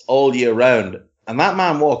diets all year round, and that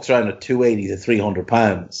man walks around at 280 to 300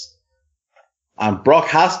 pounds. And Brock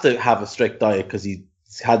has to have a strict diet because he's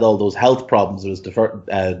had all those health problems with his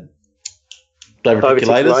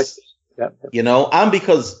diverticulitis. Yep. You know, and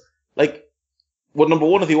because, like, well, number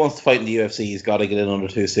one, if he wants to fight in the UFC, he's got to get in under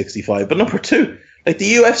 265. But number two, like,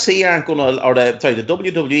 the UFC aren't going to, or the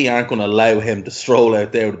WWE aren't going to allow him to stroll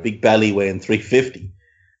out there with a big belly weighing 350.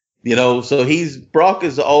 You know, so Brock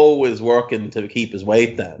is always working to keep his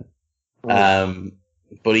weight down.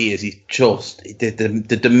 But he's just,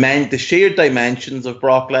 the sheer dimensions of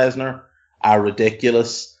Brock Lesnar are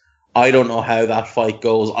ridiculous. I don't know how that fight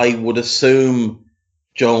goes. I would assume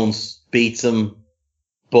Jones beats him,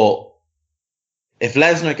 but if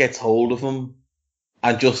Lesnar gets hold of him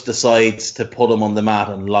and just decides to put him on the mat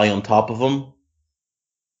and lie on top of him,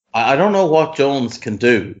 I don't know what Jones can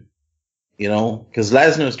do, you know, because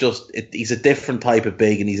Lesnar's just, he's a different type of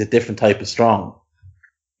big and he's a different type of strong.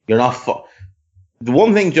 You're not, the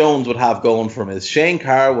one thing Jones would have going for him is Shane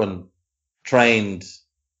Carwin trained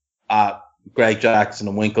at Greg Jackson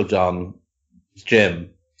and Winklejohn's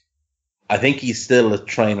gym. I think he's still a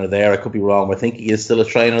trainer there. I could be wrong, but I think he is still a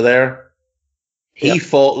trainer there. He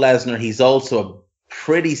fought Lesnar. He's also a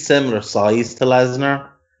pretty similar size to Lesnar.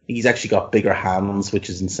 He's actually got bigger hands, which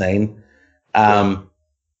is insane.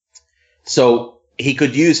 So he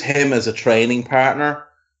could use him as a training partner.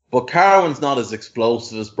 But Carwin's not as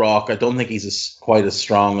explosive as Brock. I don't think he's quite as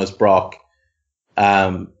strong as Brock.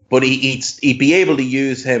 But he'd be able to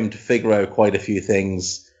use him to figure out quite a few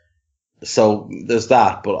things. So there's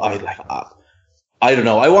that. But I don't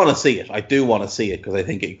know. I want to see it. I do want to see it because I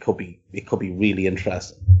think it could be really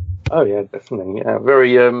interesting. Oh yeah, definitely. Yeah,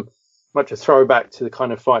 very much a throwback to the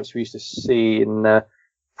kind of fights we used to see in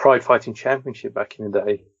Pride Fighting Championship back in the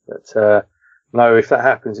day. But no, if that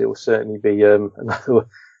happens, it will certainly be another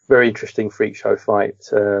very interesting freak show fight.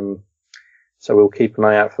 So we'll keep an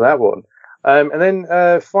eye out for that one. And then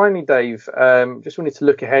finally, Dave, just wanted to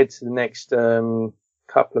look ahead to the next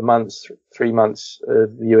couple of months, 3 months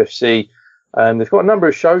of the UFC. They've got a number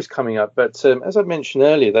of shows coming up, but as I mentioned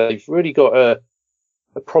earlier, they've really got a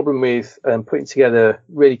problem with putting together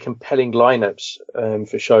really compelling lineups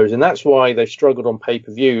for shows, and that's why they've struggled on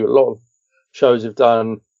pay-per-view. A lot of shows have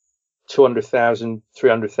done 200,000,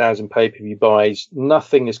 300,000 pay-per-view buys.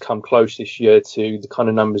 Nothing has come close this year to the kind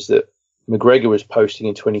of numbers that McGregor was posting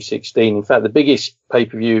in 2016. In fact, the biggest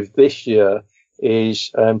pay-per-view of this year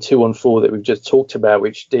is 2-on-4 that we've just talked about,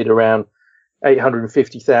 which did around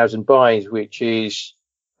 850,000 buys, which is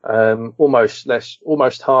almost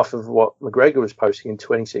half of what McGregor was posting in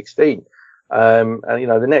 2016. And you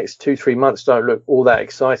know, the next 2-3 months don't look all that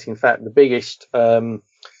exciting. In fact, the biggest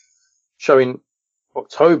show in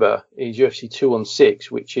October is UFC 2-on-6,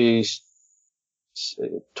 which is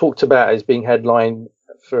talked about as being headline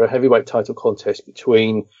for a heavyweight title contest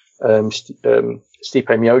between Stipe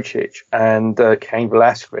Miocic and Cain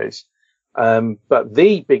Velasquez. But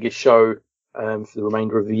the biggest show for the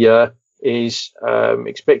remainder of the year is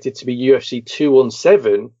expected to be UFC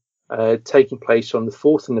 2-on-7, taking place on the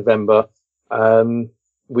 4th of November,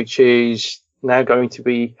 which is now going to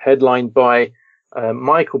be headlined by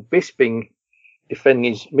Michael Bisping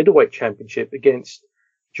defending his middleweight championship against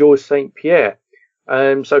Georges St. Pierre.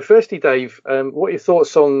 So firstly, Dave, what are your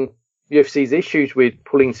thoughts on UFC's issues with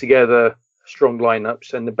pulling together strong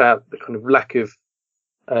lineups and about the kind of lack of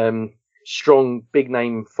strong big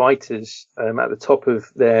name fighters at the top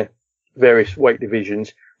of their various weight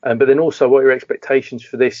divisions? But then also, what are your expectations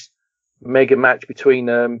for this mega match between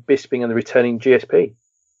Bisping and the returning GSP?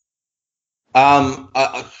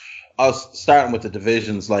 I was starting with the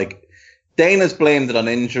divisions. Like, Dana's blamed it on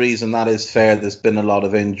injuries, and that is fair. There's been a lot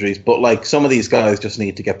of injuries, but like, some of these guys just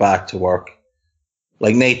need to get back to work.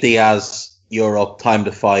 Like Nate Diaz, Europe, time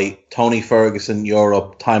to fight. Tony Ferguson,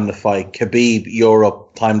 Europe, time to fight. Khabib,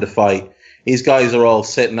 Europe, time to fight. These guys are all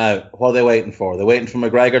sitting out. What are they waiting for? They're waiting for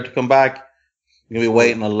McGregor to come back. They're going to be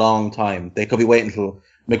waiting a long time. They could be waiting till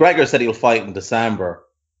McGregor said he'll fight in December,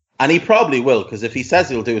 and he probably will, because if he says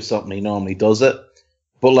he'll do something, he normally does it.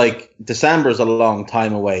 But like December's a long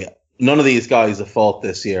time away. None of these guys have fought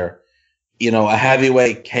this year. You know, a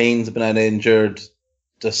heavyweight, Kane's been out injured.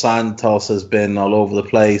 Dos Santos has been all over the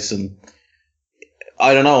place, and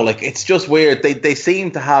I don't know. Like, it's just weird. They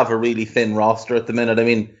seem to have a really thin roster at the minute. I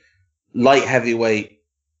mean, light heavyweight.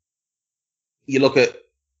 You look at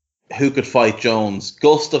who could fight Jones,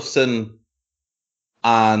 Gustafsson,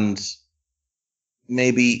 and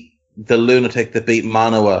maybe the lunatic that beat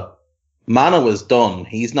Manoa. Manoa's done.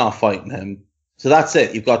 He's not fighting him. So that's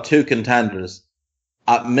it. You've got two contenders.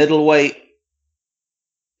 At middleweight,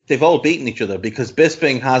 they've all beaten each other because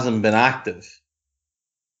Bisping hasn't been active.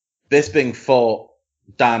 Bisping fought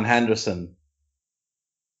Dan Henderson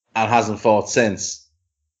and hasn't fought since.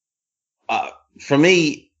 For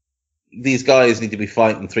me, these guys need to be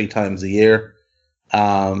fighting 3 times a year.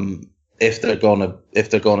 If they're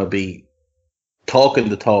gonna be talking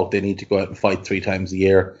the talk, they need to go out and fight 3 times a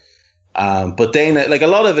year. But Dana, like, a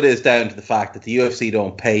lot of it is down to the fact that the UFC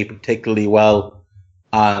don't pay particularly well,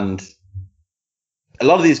 and a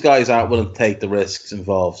lot of these guys aren't willing to take the risks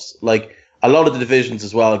involved. Like, a lot of the divisions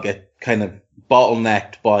as well get kind of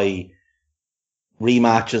bottlenecked by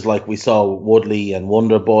rematches, like we saw Woodley and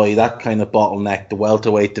Wonderboy. That kind of bottlenecked the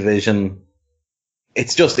welterweight division.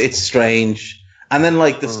 It's strange. And then,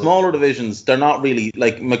 like, the smaller divisions, they're not really,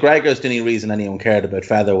 like, McGregor's the only reason anyone cared about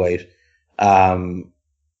featherweight.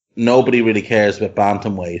 Nobody really cares about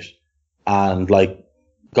bantamweight. And, like,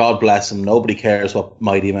 God bless him, nobody cares what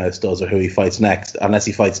Mighty Mouse does or who he fights next, unless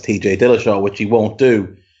he fights TJ Dillashaw, which he won't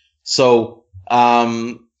do. So,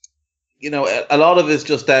 you know, a lot of it's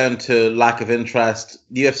just down to lack of interest.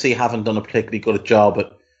 The UFC haven't done a particularly good job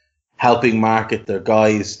at helping market their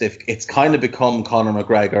guys. It's kind of become Conor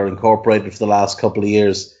McGregor Incorporated for the last couple of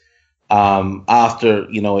years. After,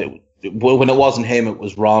 you know, when it wasn't him, it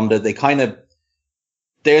was Ronda.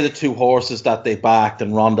 They're the two horses that they backed,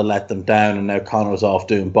 and Ronda let them down, and now Conor's off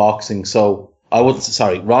doing boxing. So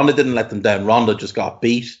Ronda didn't let them down. Ronda just got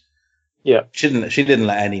beat. Yeah. She didn't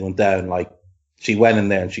let anyone down. Like, she went in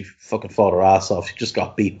there and she fucking fought her ass off. She just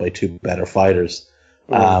got beat by 2 better fighters.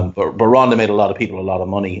 But Ronda made a lot of people a lot of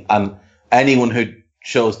money, and anyone who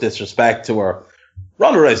shows disrespect to her,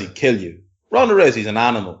 Ronda Rousey kill you. Ronda Rousey's an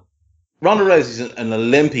animal. Ronda Rousey's an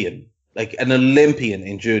Olympian. Like, an Olympian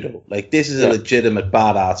in judo. Like, this is a legitimate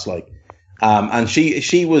badass. Like, and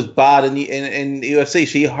she was bad in the UFC.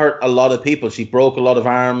 She hurt a lot of people. She broke a lot of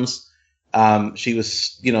arms. She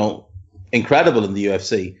was, you know, incredible in the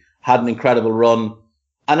UFC. Had an incredible run,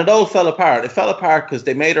 and it all fell apart. It fell apart because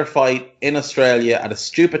they made her fight in Australia at a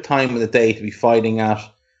stupid time of the day to be fighting at,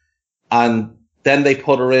 and then they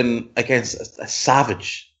put her in against a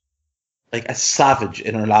savage, like a savage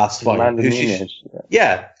in her last fight. Amanda Nunes.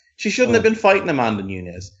 She shouldn't have been fighting Amanda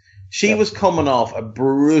Nunes. She was coming off a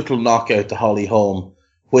brutal knockout to Holly Holm,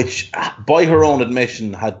 which, by her own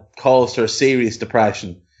admission, had caused her serious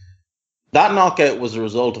depression. That knockout was a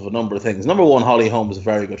result of a number of things. Number 1, Holly Holm was a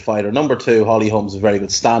very good fighter. Number 2, Holly Holm was a very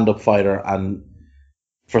good stand-up fighter. And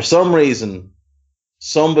for some reason,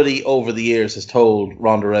 somebody over the years has told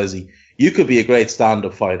Ronda Rousey, you could be a great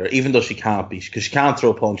stand-up fighter, even though she can't be, because she can't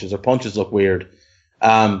throw punches. Her punches look weird.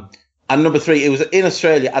 And number 3, it was in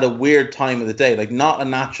Australia at a weird time of the day, like not a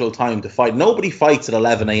natural time to fight. Nobody fights at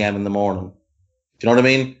 11 a.m. in the morning. Do you know what I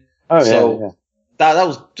mean? That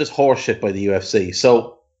was just horseshit by the UFC.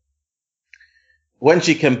 So when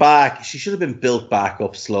she came back, she should have been built back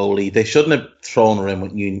up slowly. They shouldn't have thrown her in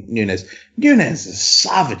with Nunes. Nunes is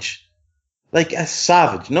savage. Like a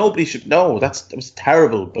savage. Nobody should know. That was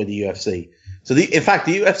terrible by the UFC. So in fact,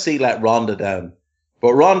 the UFC let Ronda down.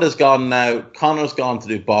 But Ronda's gone now. Conor's gone to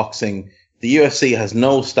do boxing. The UFC has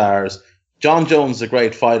no stars. John Jones is a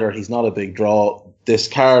great fighter. He's not a big draw. This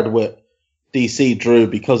card with DC drew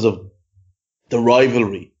because of the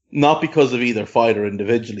rivalry. Not because of either fighter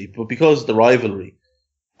individually, but because of the rivalry.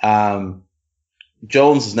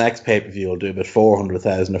 Jones's next pay-per-view will do about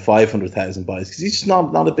 400,000 or 500,000 buys because he's just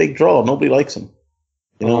not a big draw. Nobody likes him.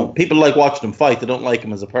 You know, people like watching him fight. They don't like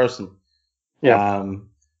him as a person. Yeah.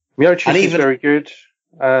 Miocic is very good.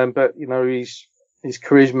 But, you know, his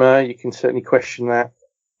charisma, you can certainly question that.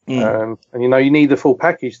 And, you know, you need the full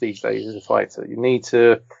package these days as a fighter. You need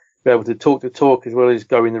to be able to talk the talk as well as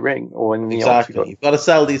go in the ring or in the octagon. You've got to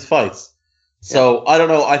sell these fights. So, I don't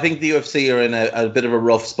know. I think the UFC are in a bit of a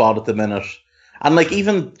rough spot at the minute. And, like,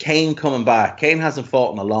 even Kane coming back. Kane hasn't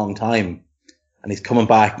fought in a long time. And he's coming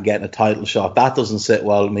back and getting a title shot. That doesn't sit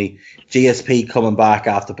well with me. GSP coming back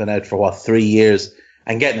after being out for, 3 years.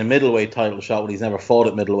 And getting a middleweight title shot when he's never fought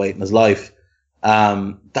at middleweight in his life,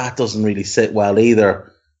 that doesn't really sit well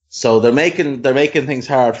either. So they're making things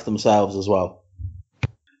hard for themselves as well.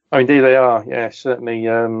 Oh, indeed they are. Yeah, certainly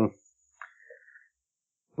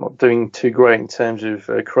not doing too great in terms of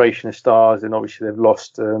creation of stars, and obviously they've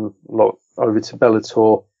lost a lot over to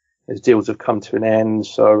Bellator as deals have come to an end.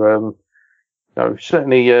 So,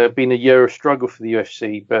 certainly been a year of struggle for the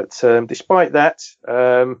UFC. But despite that,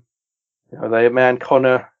 their man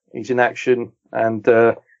Conor, he's in action, and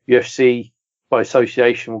UFC by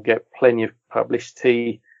association will get plenty of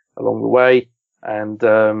publicity along the way. And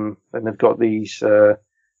then they've got these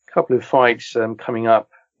couple of fights coming up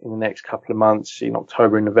in the next couple of months in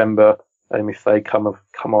October and November, if they come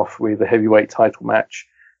off with a heavyweight title match,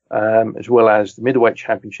 as well as the middleweight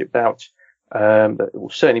championship bout, that will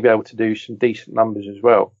certainly be able to do some decent numbers as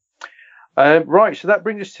well. Right, so that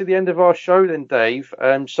brings us to the end of our show then, Dave.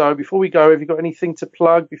 So before we go, have you got anything to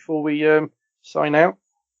plug before we sign out?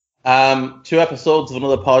 2 episodes of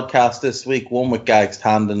another podcast this week, one with Gags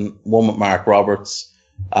Tandon, one with Mark Roberts.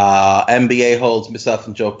 NBA holds myself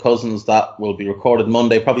and Joe Cousins. That will be recorded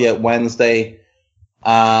Monday, probably out Wednesday.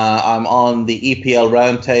 I'm on the EPL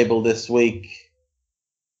roundtable this week.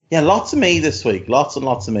 Yeah, lots of me this week. Lots and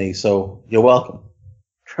lots of me. So you're welcome.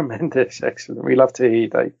 Tremendous. Excellent. We love to hear you,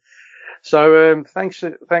 Dave. So thanks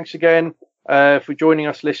again for joining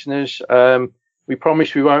us, listeners. We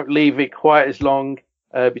promise we won't leave it quite as long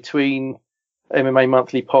between MMA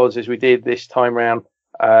Monthly pods as we did this time round.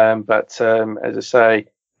 But as I say,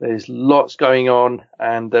 there's lots going on,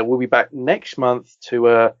 and we'll be back next month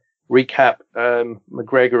to recap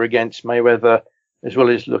McGregor against Mayweather, as well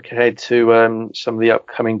as look ahead to some of the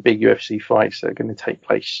upcoming big UFC fights that are going to take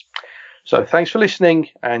place. So thanks for listening,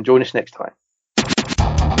 and join us next time.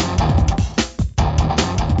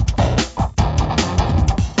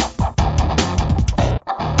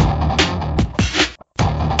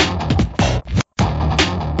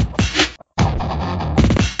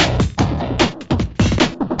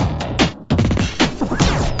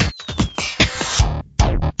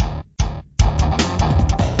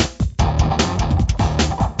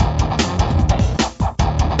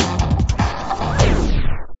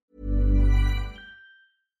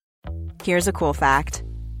 Here's a cool fact.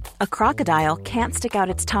 A crocodile can't stick out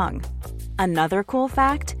its tongue. Another cool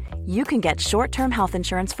fact, you can get short-term health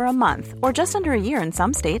insurance for a month or just under a year in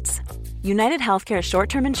some states. United Healthcare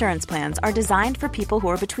short-term insurance plans are designed for people who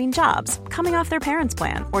are between jobs, coming off their parents'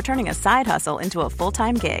 plan, or turning a side hustle into a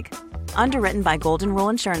full-time gig. Underwritten by Golden Rule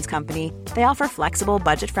Insurance Company, they offer flexible,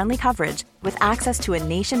 budget-friendly coverage with access to a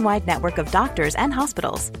nationwide network of doctors and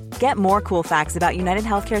hospitals. Get more cool facts about United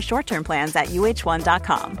Healthcare short-term plans at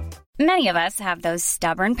uh1.com. Many of us have those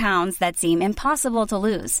stubborn pounds that seem impossible to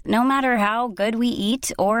lose, no matter how good we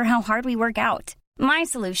eat or how hard we work out. My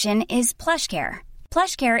solution is PlushCare.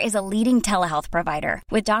 PlushCare is a leading telehealth provider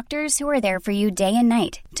with doctors who are there for you day and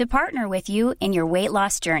night to partner with you in your weight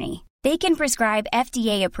loss journey. They can prescribe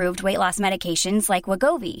FDA-approved weight loss medications like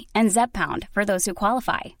Wegovy and Zepbound for those who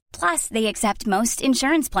qualify. Plus, they accept most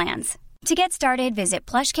insurance plans. To get started, visit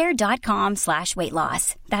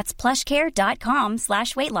plushcare.com/weightloss. That's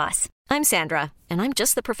plushcare.com/weightloss. I'm Sandra, and I'm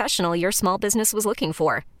just the professional your small business was looking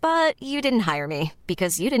for. But you didn't hire me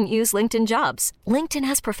because you didn't use LinkedIn Jobs. LinkedIn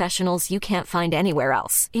has professionals you can't find anywhere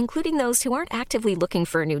else, including those who aren't actively looking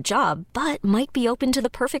for a new job, but might be open to the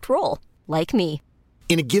perfect role, like me.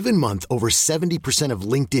 In a given month, over 70% of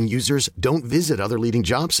LinkedIn users don't visit other leading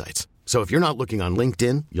job sites. So if you're not looking on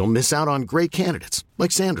LinkedIn, you'll miss out on great candidates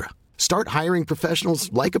like Sandra. Start hiring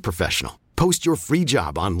professionals like a professional. Post your free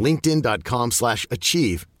job on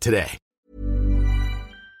linkedin.com/achieve today.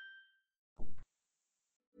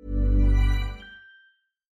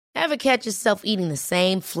 Ever catch yourself eating the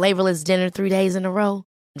same flavorless dinner 3 days in a row?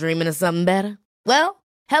 Dreaming of something better? Well,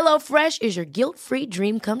 HelloFresh is your guilt-free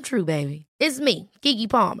dream come true, baby. It's me, Keke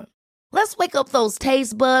Palmer. Let's wake up those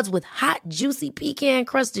taste buds with hot, juicy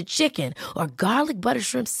pecan-crusted chicken or garlic butter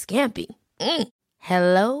shrimp scampi.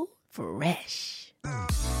 Hello Fresh.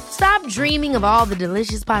 Stop dreaming of all the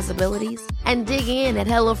delicious possibilities and dig in at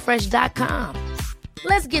HelloFresh.com.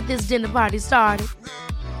 Let's get this dinner party started.